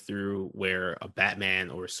going through where a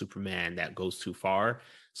Batman or a Superman that goes too far.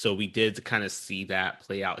 So we did kind of see that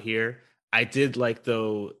play out here. I did like,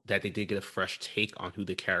 though, that they did get a fresh take on who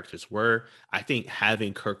the characters were. I think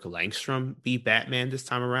having Kirk Langstrom be Batman this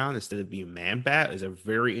time around instead of being Man-Bat is a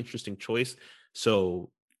very interesting choice. So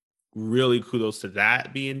really kudos to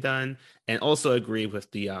that being done. And also agree with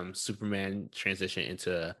the Superman transition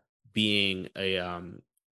into being a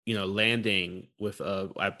landing with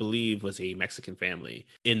I believe was a Mexican family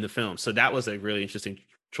in the film. So that was a really interesting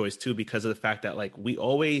choice too, because of the fact that like we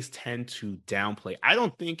always tend to downplay. I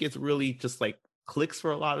don't think it's really just like clicks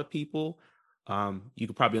for a lot of people. You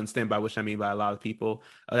could probably understand by which I mean by a lot of people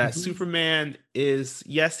that Superman is,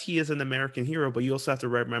 yes, he is an American hero, but you also have to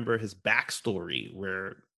remember his backstory,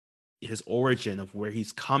 where his origin of where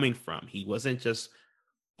he's coming from. He wasn't just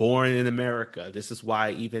born in America. This is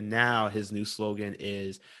why even now his new slogan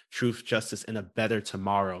is truth, justice, and a better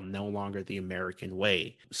tomorrow, no longer the American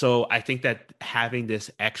way. So I think that having this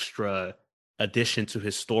extra addition to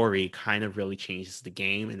his story kind of really changes the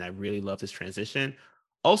game. And I really love this transition.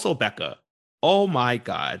 Also, Becca, oh my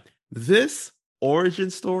God, this origin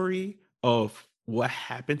story of what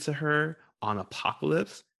happened to her on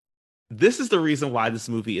Apocalypse. This is the reason why this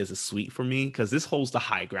movie is a sweet for me, because this holds the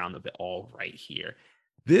high ground of it all right here.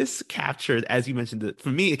 This captured, as you mentioned, for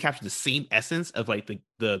me, it captured the same essence of like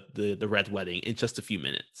the Red Wedding in just a few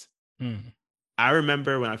minutes. I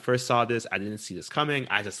remember when I first saw this, I didn't see this coming.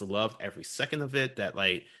 I just loved every second of it. That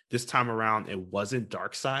like this time around, it wasn't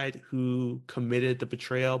Darkseid who committed the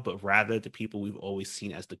betrayal, but rather the people we've always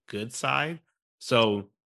seen as the good side. So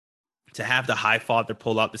to have the High Father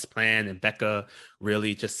pull out this plan and Becca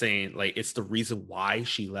really just saying like it's the reason why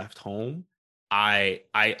she left home. I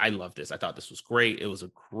love this. I thought this was great. It was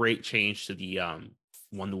a great change to the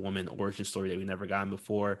Wonder Woman origin story that we never gotten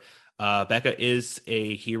before. Becca is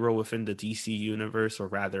a hero within the DC universe, or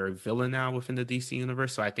rather a villain now within the DC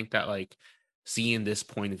universe. So I think that like seeing this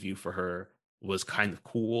point of view for her was kind of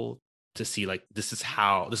cool to see. Like this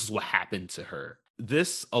is what happened to her.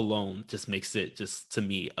 This alone just makes it, just to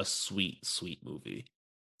me, a sweet, sweet movie.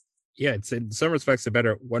 Yeah, it's in some respects a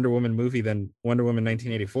better Wonder Woman movie than Wonder Woman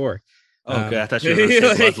 1984. Okay, I thought you were going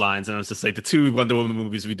to say Bloodlines, and I was just like, the two Wonder Woman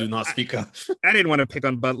movies we do not speak of. I didn't want to pick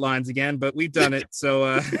on Bloodlines again, but we've done it.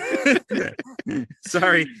 So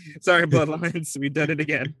sorry, Bloodlines, we've done it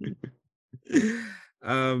again.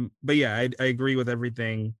 But yeah, I agree with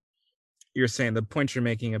everything you're saying. The point you're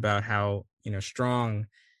making about how strong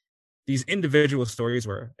these individual stories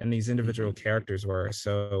were and these individual characters were.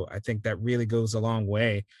 So I think that really goes a long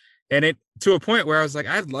way, and it to a point where I was like,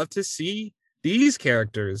 I'd love to see these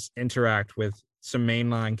characters interact with some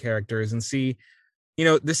mainline characters and see,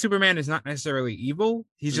 the Superman is not necessarily evil.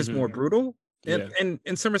 He's just more brutal. And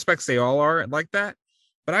in some respects, they all are like that.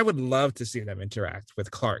 But I would love to see them interact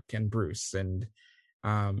with Clark and Bruce and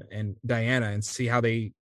and Diana and see how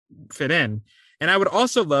they fit in. And I would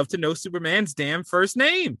also love to know Superman's damn first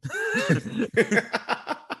name.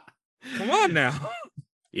 Come on now.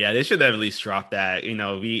 Yeah, they should have at least dropped that.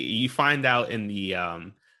 You find out in the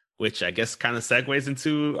which I guess kind of segues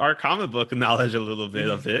into our comic book knowledge a little bit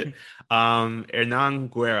of it. Hernan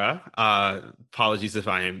Guerra, apologies if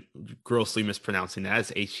I am grossly mispronouncing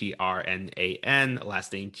that. It's Hernan,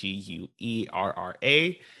 last name Guerra.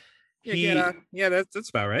 Yeah, that's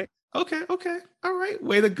about right. Okay. All right.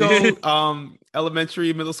 Way to go.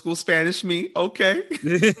 Elementary, middle school Spanish me. Okay.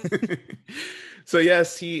 So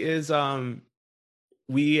yes, he is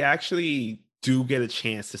we actually do get a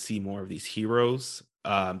chance to see more of these heroes,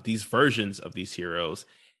 these versions of these heroes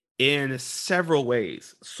in several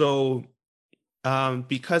ways. So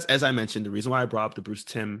because as I mentioned, the reason why I brought up the Bruce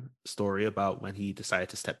Timm story about when he decided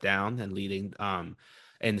to step down and leading and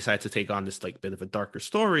decided to take on this like bit of a darker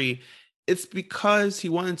story, it's because he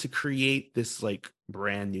wanted to create this like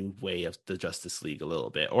brand new way of the Justice League a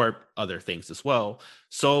little bit, or other things as well.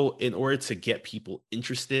 So in order to get people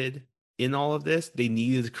interested in all of this, they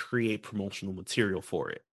needed to create promotional material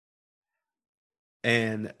for it.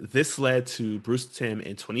 And this led to Bruce Timm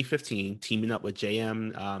in 2015 teaming up with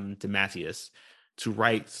J.M. DeMatteis to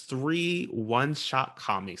write 3 one-shot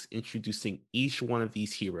comics introducing each one of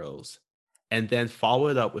these heroes, and then follow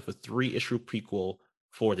it up with a 3-issue prequel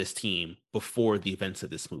for this team before the events of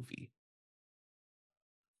this movie.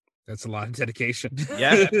 That's a lot of dedication.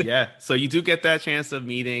 Yeah. So you do get that chance of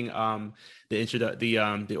meeting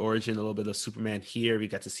the origin, a little bit of Superman here. We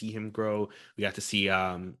got to see him grow. We got to see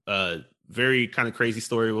a very kind of crazy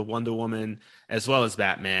story with Wonder Woman as well as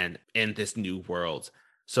Batman in this new world.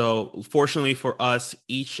 So fortunately for us,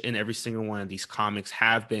 each and every single one of these comics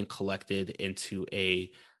have been collected into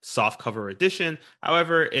a softcover edition.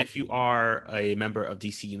 However, if you are a member of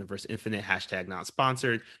DC Universe Infinite,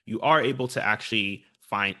 #not-sponsored, you are able to actually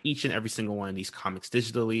find each and every single one of these comics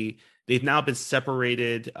digitally. They've now been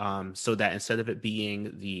separated so that instead of it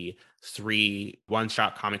being the 3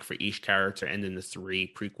 one-shot comic for each character and then the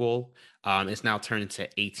 3 prequel, it's now turned into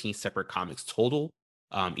 18 separate comics total.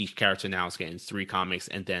 Each character now is getting 3 comics,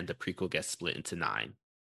 and then the prequel gets split into 9.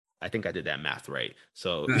 I think I did that math right.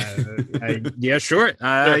 So yeah, sure.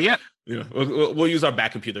 Yeah. We'll use our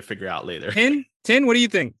back computer to figure out later. Tin, what do you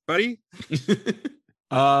think, buddy?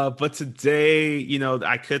 But today,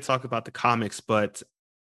 I could talk about the comics, but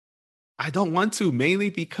I don't want to,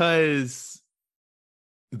 mainly because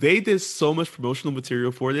they did so much promotional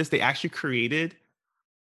material for this. They actually created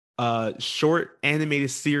a short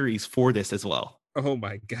animated series for this as well. Oh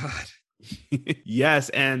my God. Yes,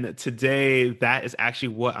 and today that is actually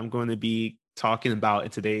what I'm going to be talking about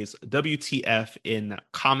in today's WTF in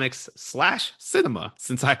comics/cinema,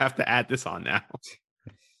 since I have to add this on now.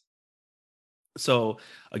 So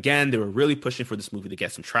again, they were really pushing for this movie to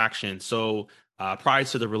get some traction. So prior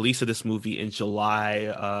to the release of this movie in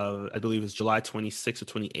July, I believe it was July 26th or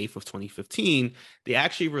 28th of 2015, they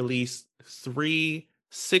actually released 3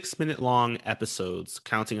 6-minute long episodes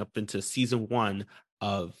counting up into season 1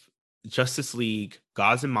 of Justice League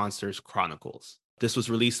Gods and Monsters Chronicles. This was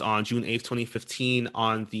released on June 8th, 2015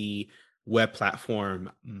 on the web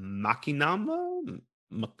platform Machinima?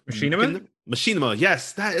 Machinima.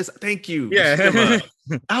 Yes, that is. Thank you. Yeah.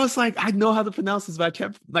 I was like, I know how to pronounce this, but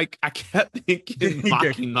I kept thinking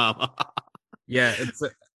Machinima. Yeah, it's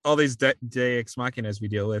all these Deus Machinas we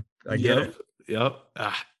deal with. I get it. Yep.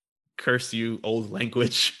 Curse you, old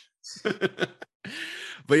language.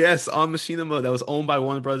 But yes, on Machinima, that was owned by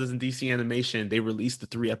Warner Brothers and DC Animation, they released the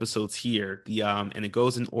 3 episodes here. And it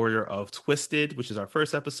goes in order of Twisted, which is our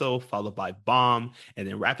first episode, followed by Bomb, and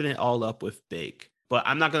then wrapping it all up with Big. But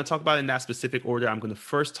I'm not going to talk about it in that specific order. I'm going to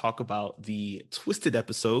first talk about the Twisted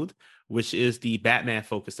episode, which is the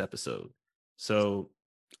Batman-focused episode. So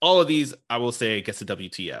all of these, I will say, gets a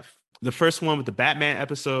WTF. The first one with the Batman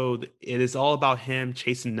episode, it is all about him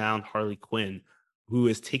chasing down Harley Quinn, who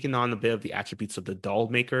is taking on a bit of the attributes of the doll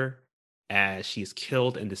maker, as she has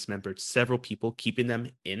killed and dismembered several people, keeping them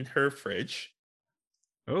in her fridge.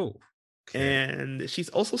 Oh. Okay. And she's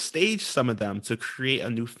also staged some of them to create a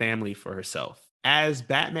new family for herself. As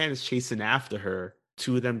Batman is chasing after her,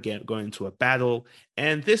 2 of them going into a battle.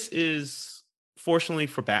 And this is, fortunately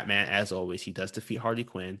for Batman, as always, he does defeat Harley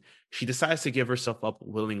Quinn. She decides to give herself up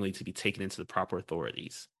willingly to be taken into the proper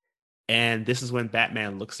authorities. And this is when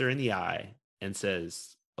Batman looks her in the eye and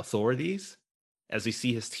says, "Authorities?" As we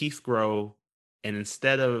see his teeth grow, and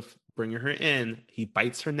instead of bringing her in, he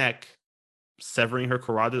bites her neck, severing her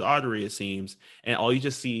carotid artery, it seems, and all you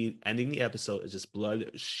just see ending the episode is just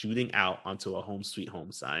blood shooting out onto a Home Sweet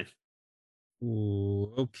Home sign.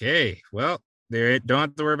 Ooh, okay. Well, They don't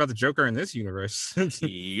have to worry about the Joker in this universe.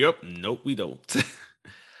 Yep. Nope, we don't.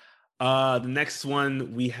 The next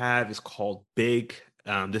one we have is called Big.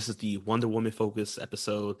 This is the Wonder Woman focus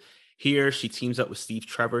episode. Here, she teams up with Steve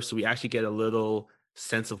Trevor, so we actually get a little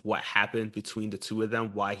sense of what happened between the two of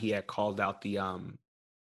them, why he had called out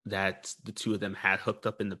that the two of them had hooked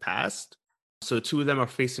up in the past. So the two of them are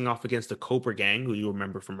facing off against the Cobra Gang, who you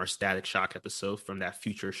remember from our Static Shock episode, from that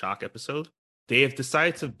Future Shock episode. They have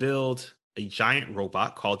decided to build a giant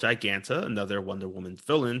robot called Giganta, another Wonder Woman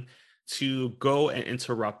villain, to go and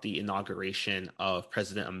interrupt the inauguration of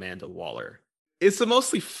President Amanda Waller. It's a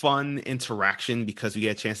mostly fun interaction because we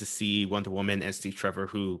get a chance to see Wonder Woman and Steve Trevor,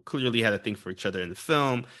 who clearly had a thing for each other in the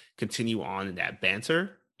film, continue on in that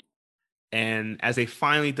banter. And as they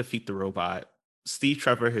finally defeat the robot, Steve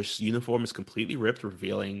Trevor, his uniform is completely ripped,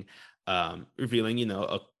 revealing a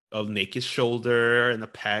naked shoulder and a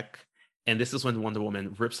pec. And this is when Wonder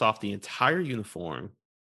Woman rips off the entire uniform.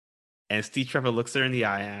 And Steve Trevor looks her in the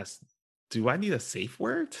eye and asks, "Do I need a safe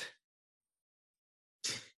word?"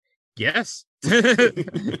 Yes. And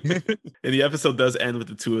the episode does end with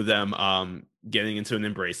the two of them getting into an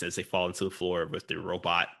embrace as they fall into the floor with the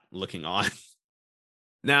robot looking on.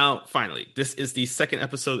 Now, finally, this is the second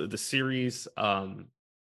episode of the series.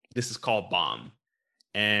 This is called Bomb,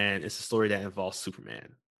 and it's a story that involves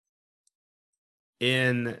Superman.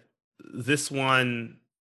 In this one,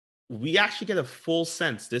 we actually get a full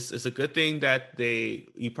sense. This is a good thing that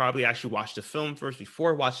you probably actually watched the film first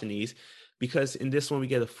before watching these, because in this one, we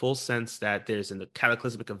get a full sense that there's a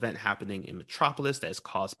cataclysmic event happening in Metropolis that is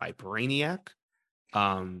caused by Brainiac.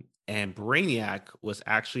 And Brainiac was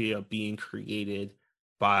actually a being created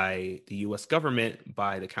by the U.S. government,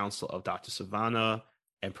 by the counsel of Dr. Sivana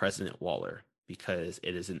and President Waller, because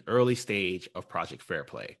it is an early stage of Project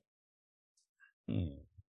Fairplay.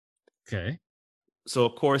 Okay. So,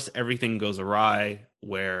 of course, everything goes awry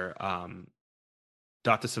where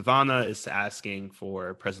Dr. Sivana is asking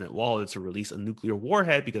for President Waller to release a nuclear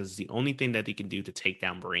warhead because it's the only thing that he can do to take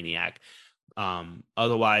down Brainiac.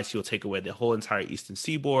 Otherwise, he'll take away the whole entire Eastern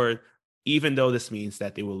Seaboard, even though this means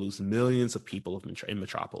that they will lose millions of people in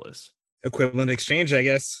Metropolis. Equivalent exchange, I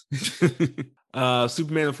guess.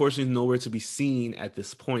 Superman, unfortunately, is nowhere to be seen at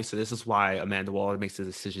this point. So this is why Amanda Waller makes the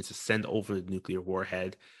decision to send over the nuclear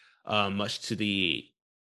warhead, much to the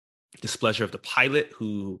displeasure of the pilot,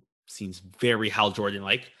 who seems very Hal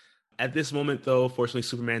Jordan-like. At this moment, though, fortunately,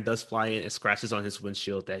 Superman does fly in and scratches on his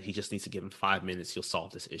windshield that he just needs to give him 5 minutes. He'll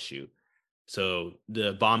solve this issue. So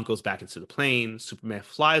the bomb goes back into the plane. Superman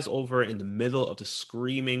flies over in the middle of the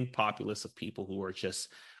screaming populace of people who are just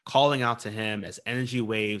calling out to him as energy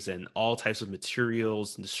waves and all types of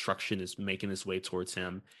materials and destruction is making its way towards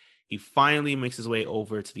him. He finally makes his way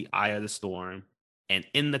over to the eye of the storm. And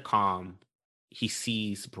in the calm, he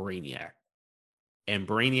sees Brainiac. And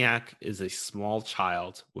Brainiac is a small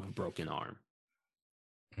child with a broken arm.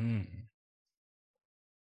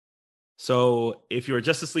 So if you're a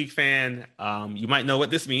Justice League fan, you might know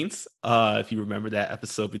what this means. If you remember that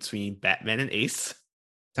episode between Batman and Ace.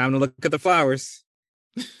 Time to look at the flowers.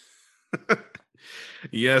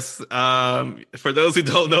 Yes. For those who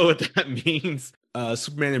don't know what that means,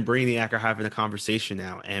 Superman and Brainiac are having a conversation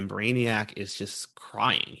now, and Brainiac is just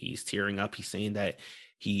crying. He's tearing up. He's saying that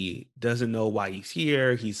he doesn't know why he's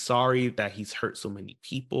here. He's sorry that he's hurt so many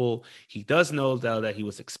people. He does know, though, that he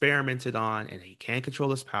was experimented on and he can't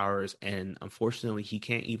control his powers. And unfortunately, he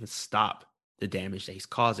can't even stop the damage that he's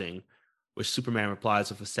causing, which Superman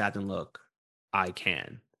replies with a saddened look, "I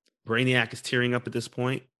can." Brainiac is tearing up at this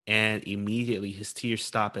point, and immediately his tears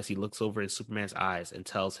stop as he looks over in Superman's eyes and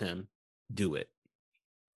tells him, "Do it."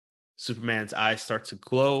 Superman's eyes start to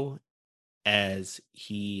glow as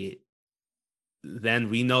then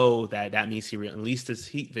we know that means he released his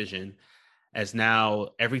heat vision, as now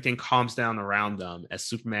everything calms down around them, as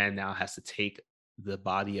Superman now has to take the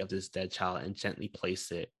body of this dead child and gently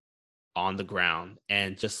place it on the ground.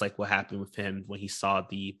 And just like what happened with him when he saw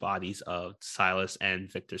the bodies of Silas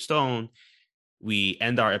and Victor Stone, we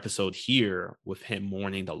end our episode here with him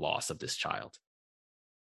mourning the loss of this child.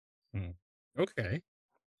 Okay.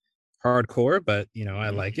 Hardcore, but I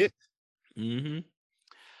like it. Mm-hmm.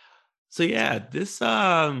 So yeah,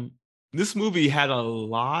 this movie had a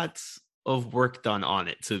lot of work done on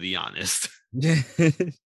it, to be honest.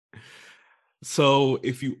 So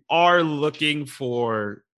if you are looking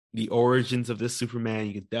for the origins of this Superman,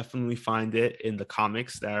 you can definitely find it in the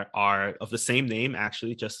comics that are of the same name,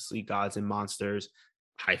 actually, Justice League Gods and Monsters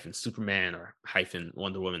 -Superman or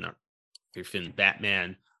 -Wonder Woman or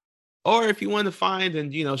 -Batman. Or if you want to find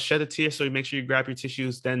and, shed a tear, so you make sure you grab your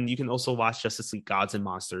tissues, then you can also watch Justice League Gods and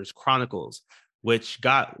Monsters Chronicles, which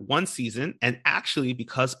got one season. And actually,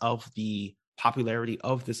 because of the popularity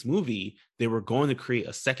of this movie, they were going to create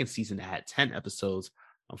a second season that had 10 episodes.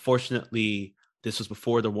 Unfortunately, this was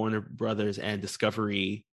before the Warner Brothers and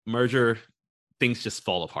Discovery merger. Things just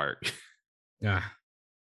fall apart. Yeah.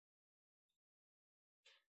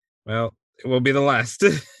 Well, it will be the last.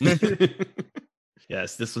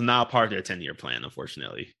 Yes, this was not part of their 10-year plan,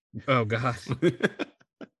 unfortunately. Oh, God.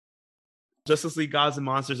 Justice League Gods and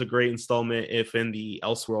Monsters, a great installment if in the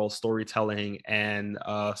Elseworld storytelling, and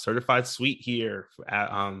certified sweet here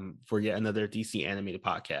for yet another DC animated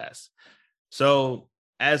podcast. So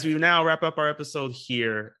as we now wrap up our episode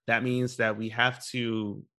here, that means that we have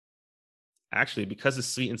to actually, because it's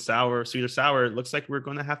sweet or sour, it looks like we're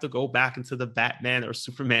going to have to go back into the Batman or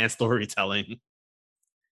Superman storytelling.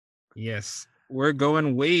 Yes. We're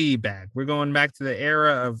going way back. We're going back to the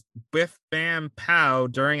era of Biff Bam Pow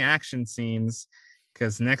during action scenes,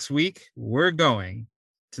 because next week we're going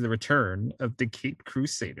to the return of the Caped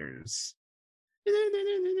Crusaders.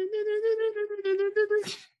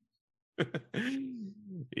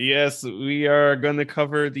 Yes, we are going to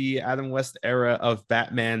cover the Adam West era of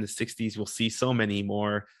Batman, the 60s. We'll see so many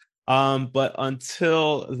more. But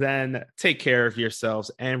until then, take care of yourselves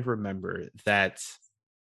and remember that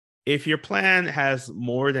if your plan has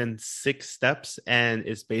more than 6 steps and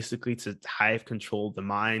is basically to hive control the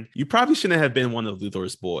mind, you probably shouldn't have been one of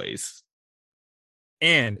Luthor's boys.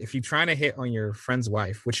 And if you're trying to hit on your friend's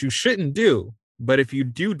wife, which you shouldn't do, but if you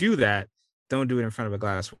do that, don't do it in front of a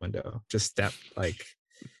glass window. Just step like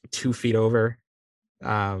 2 feet over.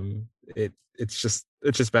 It's just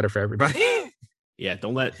better for everybody. Yeah,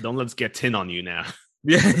 don't let's get Tin on you now.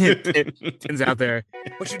 Yeah, Tin's out there.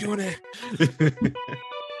 What you doing there?